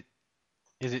is it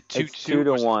It's 2-2 2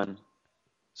 to 1.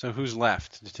 So who's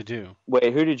left to do?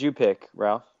 Wait, who did you pick,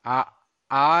 Ralph? I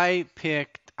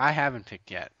haven't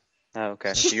picked yet. Oh,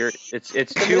 okay. So it's The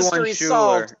 2-1 mystery's Schuler.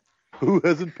 solved. Who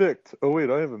hasn't picked? Oh wait,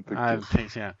 I haven't picked. I yet. haven't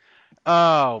picked yet.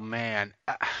 Oh man.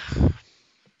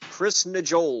 Chris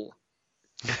Najol.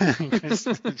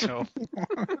 Joe.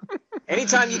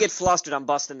 Anytime you get flustered, I'm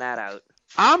busting that out.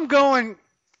 I'm going.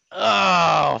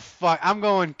 Oh fuck! I'm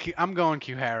going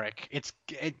Kuharich.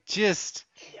 It just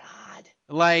God.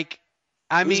 like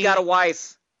I Who's mean. got a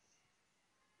wife?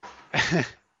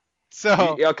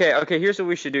 So Okay. Here's what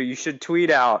we should do. You should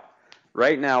tweet out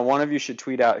right now. One of you should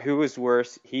tweet out who is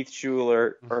worse, Heath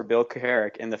Schuler or Bill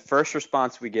Kuharich, and the first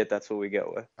response we get, that's what we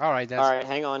go with. all right, that's All right,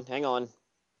 hang on.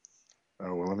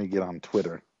 Oh well, let me get on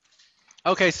Twitter.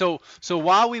 okay. So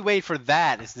while we wait for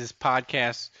that, as this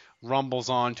podcast rumbles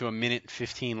on to a minute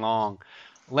 15 long,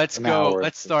 let's An go. hour,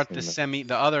 Let's start 15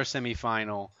 the other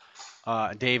semifinal.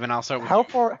 Dave, and I'll start with How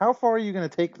far are you going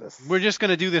to take this? We're just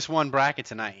gonna do this one bracket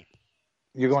tonight.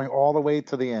 You're going all the way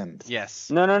to the end.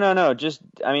 Yes. No. Just,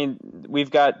 I mean,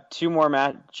 we've got 2 more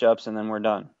matchups and then we're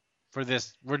done. For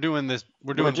this, we're doing this.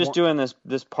 We're We're just doing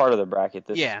this part of the bracket.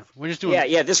 Yeah, we're just doing.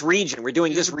 Yeah, this region. We're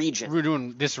doing this region. We're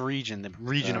doing this region, the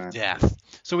region of Alright. death.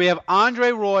 So we have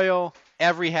Andre Royal,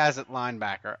 every Hazard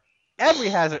linebacker. Every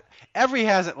Hazard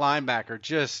linebacker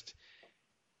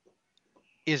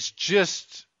is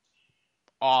just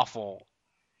awful,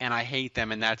 and I hate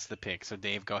them, and that's the pick. So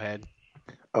Dave, go ahead.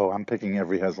 Oh, I'm picking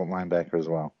every Haslam linebacker as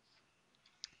well.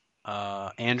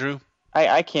 Andrew.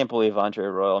 I can't believe Andre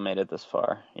Royal made it this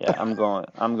far. Yeah, I'm going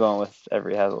with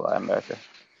every Hazel linebacker.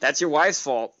 That's your wife's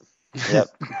fault. Yep.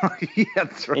 Yeah,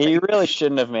 that's right. He really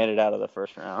shouldn't have made it out of the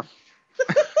first round.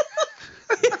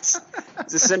 It's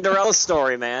a Cinderella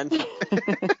story, man.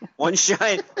 One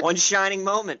shining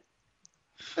moment.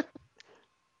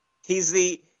 He's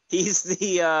the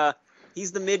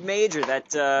mid-major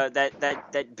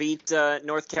that beat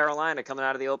North Carolina coming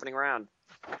out of the opening round.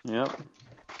 Yep.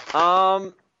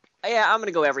 Yeah, I'm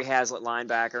gonna go every Hazlitt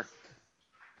linebacker.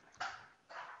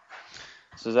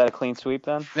 So is that a clean sweep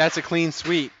then? That's a clean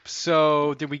sweep.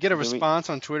 So did we get a Did we- response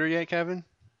on Twitter yet, Kevin?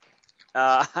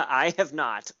 I have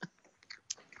not.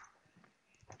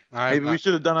 All right, Maybe we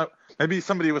should have done it. Maybe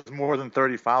somebody with more than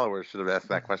 30 followers should have asked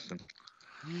that question.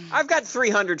 I've got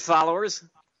 300 followers.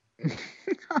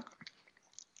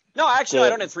 No, actually, I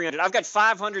don't have 300. I've got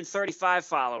 535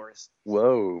 followers.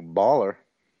 Whoa, baller!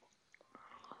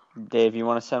 Dave, you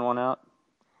want to send one out?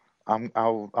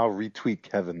 I'll retweet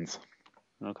Kevin's.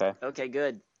 Okay. Okay,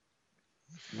 good.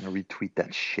 I'm gonna retweet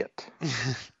that shit.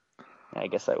 I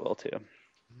guess I will too.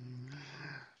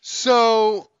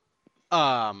 So,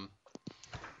 all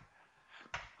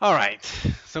right.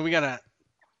 So we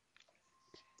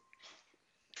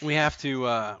have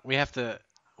to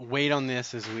wait on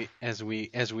this as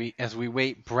we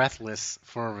wait breathless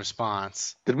for a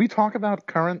response. Did we talk about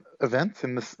current events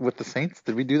with the Saints?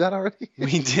 Did we do that already?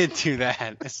 We did do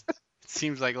that. It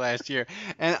seems like last year.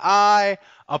 And I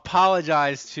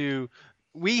apologize to.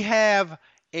 We have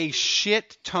a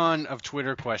shit ton of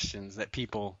Twitter questions that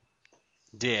people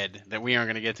did that we aren't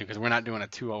going to get to because we're not doing a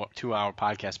two-hour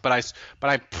podcast. But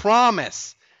I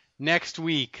promise next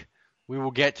week we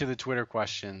will get to the Twitter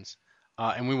questions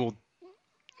and we will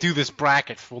do this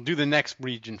bracket. We'll do the next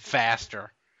region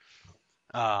faster.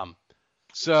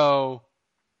 So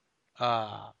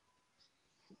I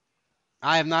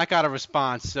have not got a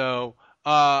response. So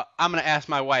I'm going to ask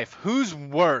my wife, who's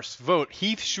worse? Vote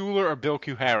Heath Schuler or Bill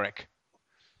Kuharich.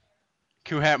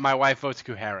 My wife votes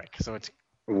Kuharich. So it's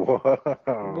Whoa.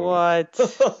 What?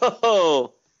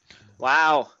 Oh,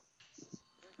 wow.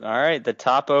 All right, the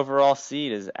top overall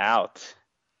seed is out.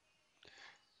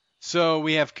 So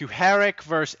we have Kuharich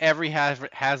versus every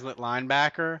Hazlitt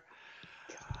linebacker.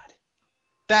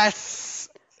 That's.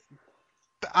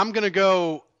 I'm gonna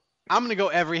go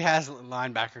every Hazlitt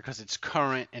linebacker because it's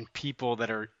current and people that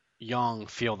are Young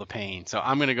feel the pain. So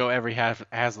I'm going to go every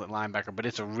Hazlitt linebacker, but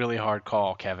it's a really hard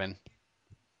call, Kevin.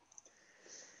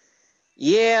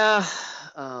 Yeah.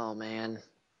 Oh man.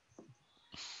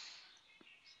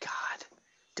 God.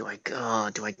 Do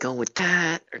I go with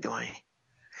that or do I?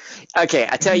 Okay,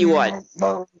 I tell you what.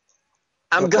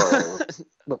 I'm going.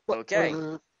 Okay.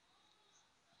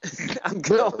 I'm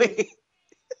going.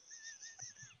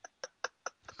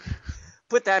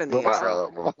 Put that in the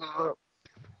intro.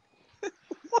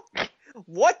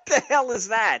 What the hell is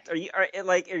that? Are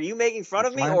you making fun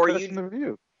of me, or are you? Of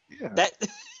you. Yeah.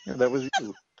 That was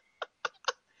you.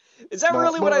 Is that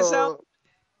really what I sound?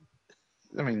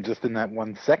 I mean, just in that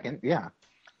 1 second, yeah.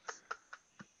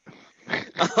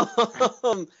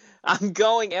 I'm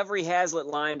going every Hazlitt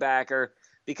linebacker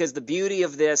because the beauty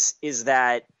of this is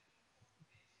that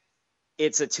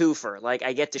it's a twofer. Like,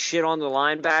 I get to shit on the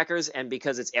linebackers, and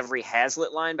because it's every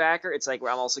Hazlitt linebacker, it's like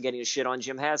I'm also getting to shit on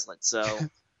Jim Hazlitt. So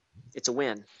it's a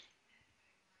win.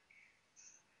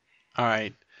 All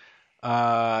right.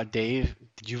 Dave,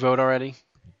 did you vote already?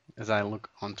 As I look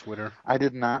on Twitter. I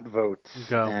did not vote.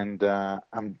 Go. And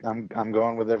I'm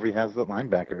going with every Hazlitt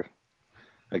linebacker.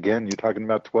 Again, you're talking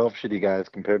about 12 shitty guys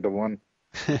compared to one.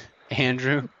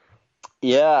 Andrew?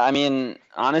 Yeah, I mean,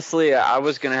 honestly, I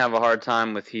was going to have a hard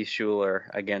time with Heath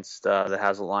Schuler against the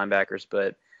Hazlitt linebackers,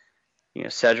 but,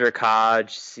 Cedric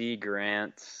Hodge, C.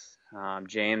 Grant,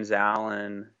 James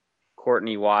Allen,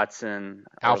 Courtney Watson,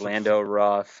 Orlando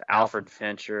Ruff, Alfred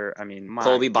Fincher. I mean,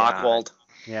 Colby Bachwald.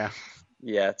 Yeah.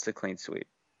 Yeah, it's a clean sweep.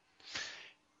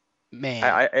 Man.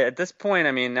 I at this point,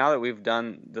 I mean, now that we've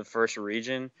done the first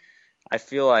region, I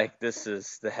feel like this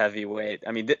is the heavyweight.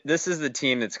 I mean, this is the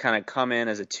team that's kind of come in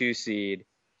as a 2 seed,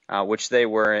 which they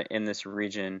were in this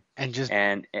region,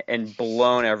 and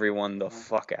blown everyone the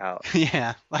fuck out.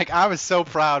 Yeah, like I was so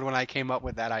proud when I came up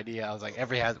with that idea. I was like,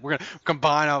 we're gonna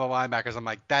combine all the linebackers. I'm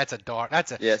like, that's a dart.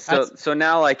 So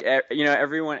now, like,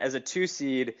 everyone as a 2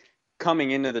 seed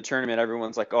coming into the tournament,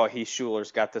 everyone's like, oh, Heath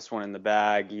Schuler's got this one in the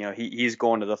bag. He's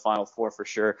going to the Final Four for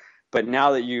sure. But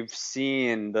now that you've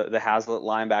seen the Hazlitt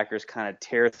linebackers kind of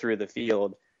tear through the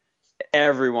field,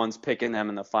 everyone's picking them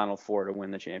in the Final Four to win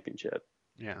the championship.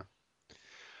 Yeah.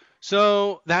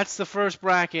 So that's the first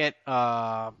bracket.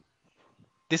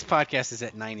 This podcast is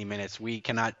at 90 minutes. We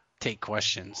cannot take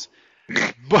questions.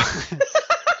 But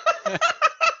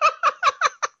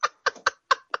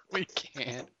we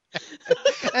can't.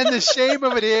 And the shame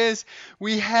of it is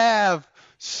we have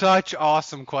such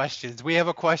awesome questions. We have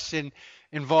a question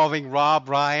involving Rob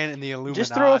Ryan and the Illuminati.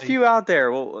 Just throw a few out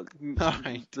there. All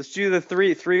right. Let's do the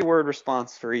three-word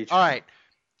response for each. All right.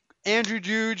 Andrew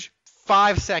Juge,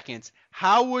 5 seconds.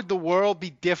 How would the world be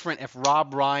different if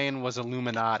Rob Ryan was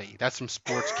Illuminati? That's from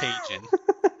Sports Cajun.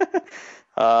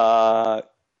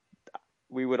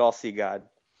 We would all see God.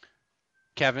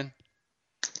 Kevin?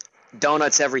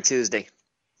 Donuts every Tuesday.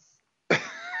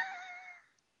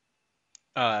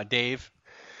 Dave?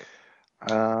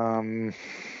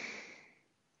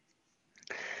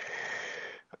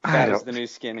 That is the new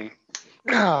skinny.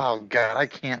 Oh God, I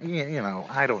can't.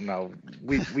 I don't know.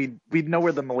 We'd know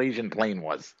where the Malaysian plane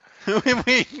was.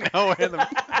 We know where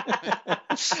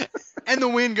and the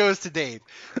win goes to Dave.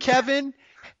 Kevin,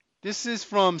 this is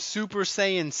from Super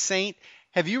Saiyan Saint.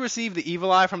 Have you received the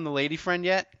evil eye from the lady friend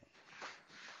yet?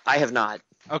 I have not.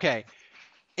 Okay.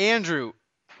 Andrew,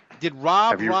 did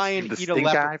Rob Ryan eat a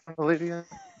leprechaun? From the lady?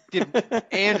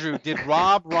 Andrew, did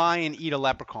Rob Ryan eat a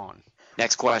leprechaun?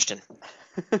 Next question.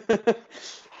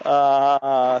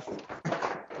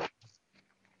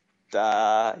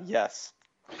 Yes.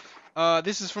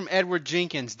 This is from Edward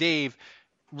Jenkins. Dave,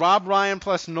 Rob Ryan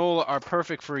plus Nola are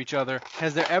perfect for each other.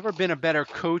 Has there ever been a better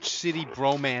Coach City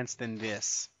bromance than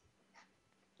this?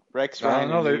 Rex Ryan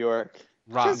in New York.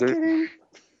 Rob.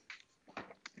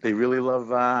 They really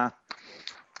love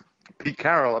Pete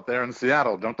Carroll up there in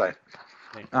Seattle, don't they?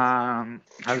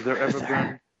 Has there ever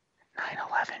been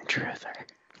 9/11 truther?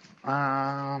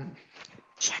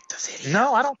 Check the video.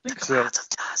 No, I don't think so. Clouds of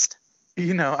dust.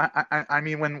 I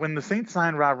mean, when the Saints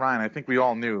signed Rob Ryan, I think we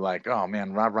all knew, like, oh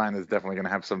man, Rob Ryan is definitely going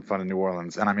to have some fun in New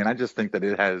Orleans. And I mean, I just think that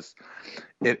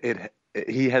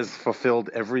he has fulfilled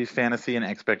every fantasy and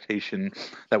expectation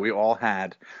that we all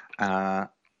had.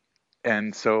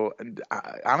 And so,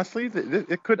 honestly,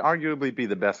 it could arguably be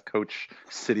the best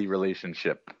coach-city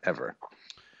relationship ever.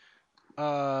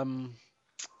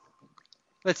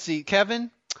 Let's see,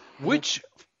 Kevin, which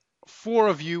 4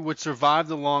 of you would survive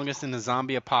the longest in the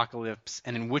zombie apocalypse,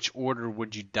 and in which order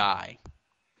would you die?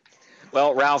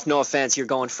 Well, Ralph, no offense, you're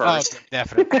going first. Oh,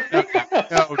 definitely.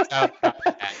 No doubt.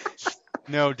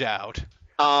 No doubt.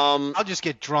 I'll just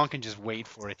get drunk and just wait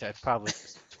for it. That's probably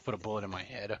put a bullet in my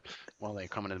head while they're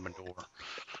coming in the door.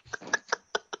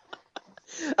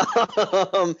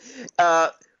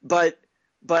 But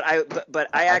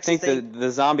I actually think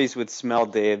the zombies would smell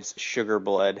Dave's sugar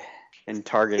blood and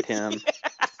target him.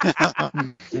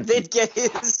 They'd get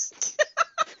his.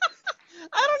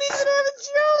 I don't even have a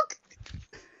joke.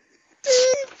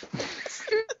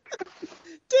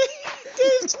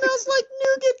 Dave smells like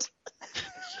nougat.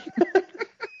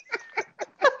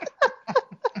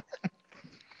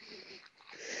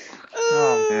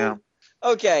 Oh man.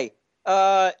 Okay.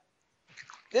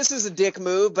 This is a dick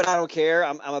move, but I don't care.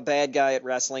 I'm a bad guy at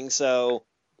wrestling, so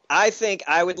I think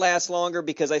I would last longer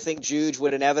because I think Juge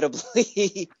would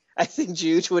inevitably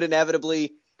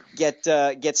get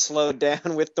slowed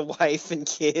down with the wife and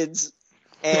kids,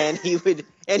 and he would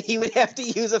have to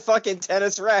use a fucking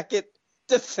tennis racket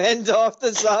to fend off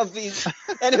the zombies,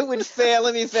 and it would fail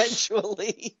him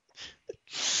eventually.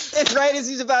 And right as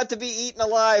he's about to be eaten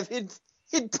alive,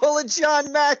 he'd pull a John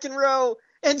McEnroe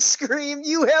and scream,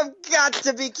 "You have got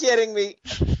to be kidding me!"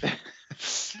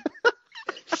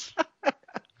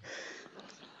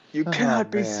 You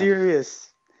cannot be serious.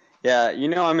 Yeah,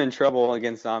 I'm in trouble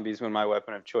against zombies when my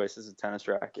weapon of choice is a tennis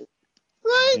racket.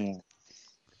 Right?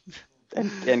 Yeah.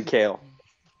 And kale.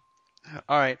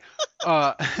 All right.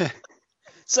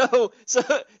 So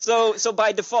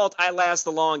by default, I last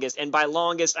the longest, and by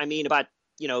longest, I mean about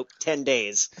 10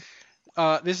 days.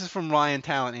 This is from Ryan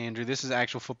Talent, Andrew. This is an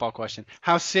actual football question.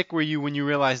 How sick were you when you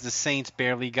realized the Saints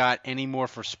barely got any more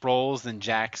for Sproles than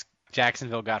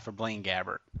Jacksonville got for Blaine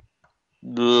Gabbert?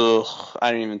 Ugh,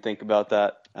 I didn't even think about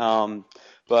that.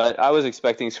 But I was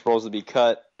expecting Sproles to be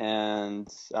cut, and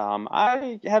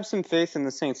I have some faith in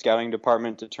the Saints scouting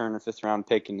department to turn a fifth-round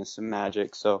pick into some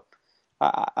magic. So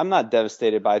I'm not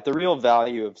devastated by it. The real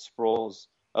value of Sproles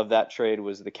of that trade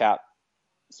was the cap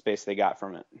space they got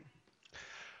from it.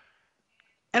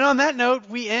 And on that note,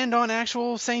 we end on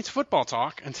actual Saints football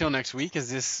talk. Until next week, as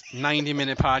this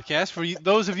 90-minute podcast for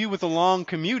those of you with a long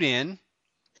commute in.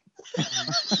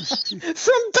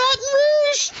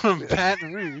 From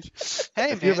Baton Rouge.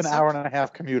 Hey, if you have an hour and a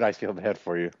half commute, I feel bad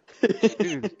for you.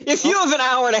 If you have an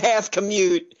hour and a half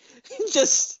commute,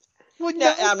 just I'm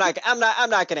not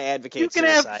going to advocate. You can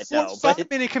suicide, have a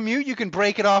 45-minute commute. You can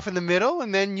break it off in the middle,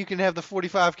 and then you can have the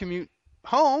 45 commute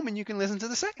home, and you can listen to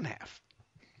the second half.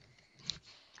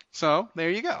 So there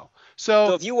you go.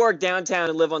 So if you work downtown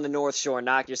and live on the North Shore,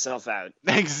 knock yourself out.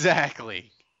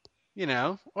 Exactly.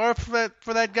 Or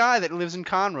for that guy that lives in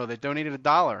Conroe that donated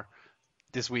 $1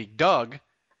 this week, Doug.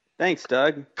 Thanks,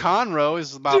 Doug. Conroe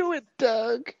is about. Do it,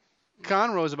 Doug.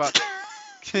 Conroe is about.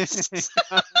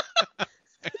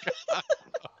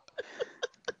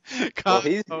 Well,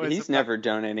 he's never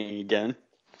donating again.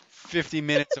 50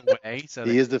 minutes away. So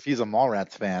if he's a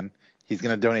Mallrats fan, he's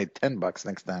gonna donate $10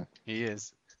 next time. He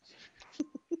is.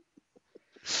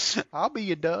 I'll be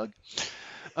your Doug.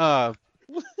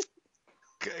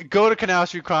 Go to Canal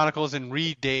Street Chronicles and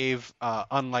read Dave,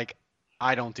 unlike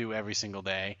I don't do every single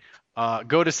day.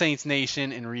 Go to Saints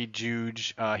Nation and read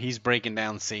Juge. He's breaking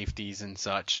down safeties and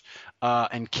such.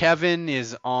 And Kevin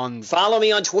is on... Follow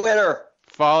me on Twitter.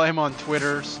 Follow him on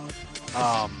Twitters.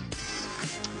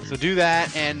 So do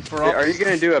that. And for all... Are you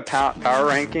going to do a power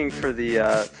ranking for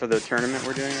the tournament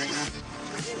we're doing right now?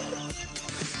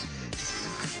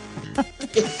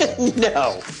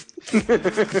 No.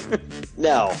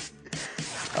 No.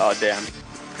 Oh, damn.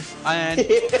 And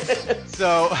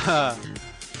so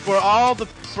for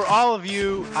all of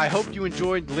you, I hope you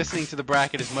enjoyed listening to the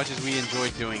bracket as much as we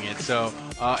enjoyed doing it. So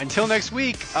until next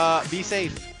week, be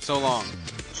safe. So long.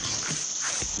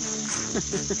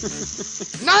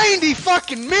 90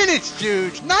 fucking minutes,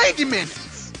 Juge. 90 minutes.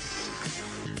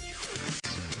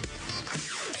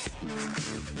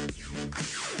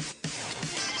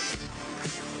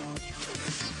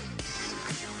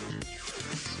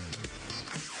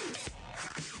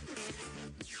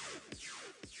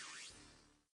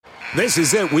 This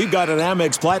is it. We've got an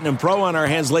Amex Platinum Pro on our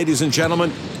hands, ladies and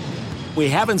gentlemen. We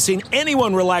haven't seen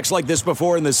anyone relax like this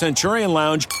before in the Centurion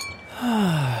Lounge.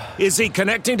 Is he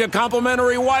connecting to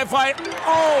complimentary Wi-Fi?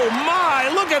 Oh,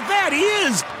 my! Look at that! He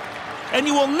is! And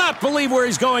you will not believe where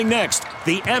he's going next.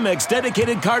 The Amex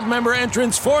dedicated card member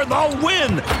entrance for the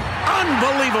win!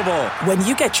 Unbelievable! When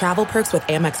you get travel perks with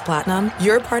Amex Platinum,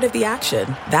 you're part of the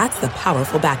action. That's the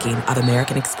powerful backing of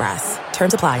American Express.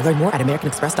 Terms apply. Learn more at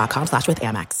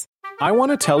americanexpress.com/withAmex. I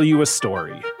want to tell you a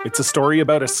story. It's a story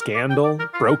about a scandal,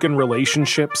 broken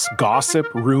relationships,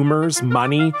 gossip, rumors,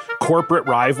 money, corporate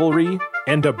rivalry,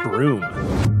 and a broom.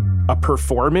 A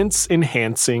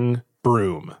performance-enhancing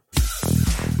broom.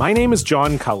 My name is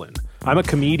John Cullen. I'm a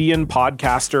comedian,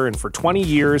 podcaster, and for 20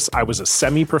 years, I was a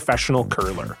semi-professional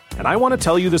curler. And I want to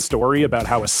tell you the story about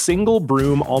how a single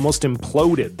broom almost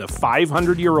imploded the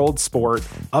 500-year-old sport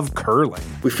of curling.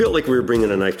 We felt like we were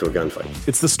bringing a knife to a gunfight.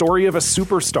 It's the story of a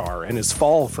superstar and his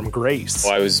fall from grace.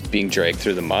 I was being dragged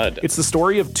through the mud. It's the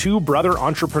story of two brother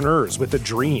entrepreneurs with a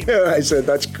dream. I said,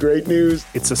 that's great news.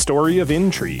 It's a story of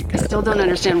intrigue. I still don't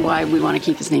understand why we want to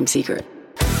keep his name secret.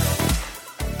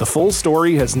 The full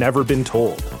story has never been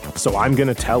told, so I'm going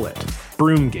to tell it.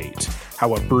 Broomgate,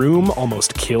 how a broom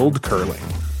almost killed curling.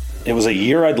 It was a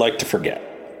year I'd like to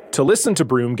forget. To listen to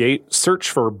Broomgate,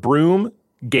 search for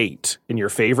Broomgate in your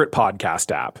favorite podcast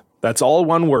app. That's all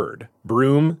one word,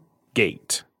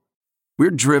 Broomgate. We're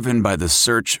driven by the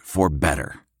search for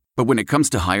better. But when it comes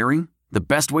to hiring, the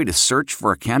best way to search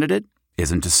for a candidate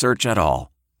isn't to search at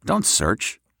all. Don't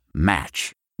search,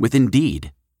 match with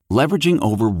Indeed. Leveraging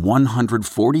over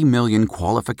 140 million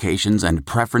qualifications and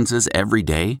preferences every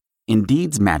day,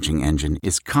 Indeed's matching engine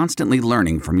is constantly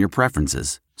learning from your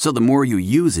preferences. So the more you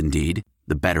use Indeed,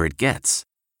 the better it gets.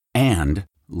 And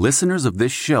listeners of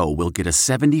this show will get a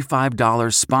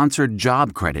 $75 sponsored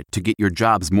job credit to get your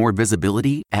jobs more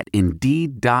visibility at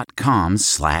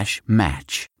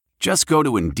Indeed.com/match. Just go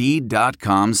to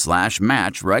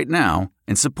Indeed.com/match right now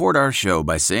and support our show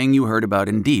by saying you heard about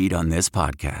Indeed on this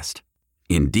podcast.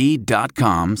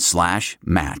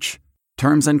 Indeed.com/match.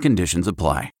 Terms and conditions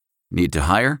apply. Need to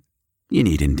hire? You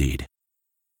need Indeed.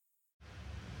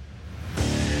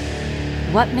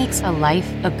 What makes a life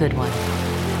a good one?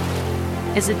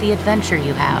 Is it the adventure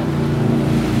you have?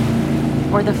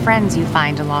 Or the friends you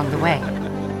find along the way?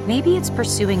 Maybe it's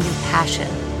pursuing your passion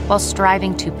while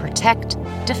striving to protect,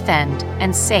 defend,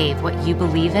 and save what you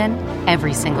believe in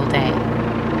every single day.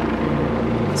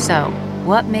 So,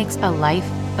 what makes a life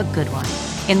a good one?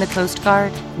 In the Coast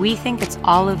Guard, we think it's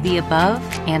all of the above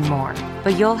and more,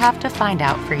 but you'll have to find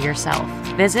out for yourself.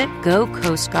 Visit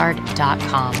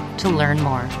GoCoastGuard.com to learn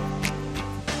more.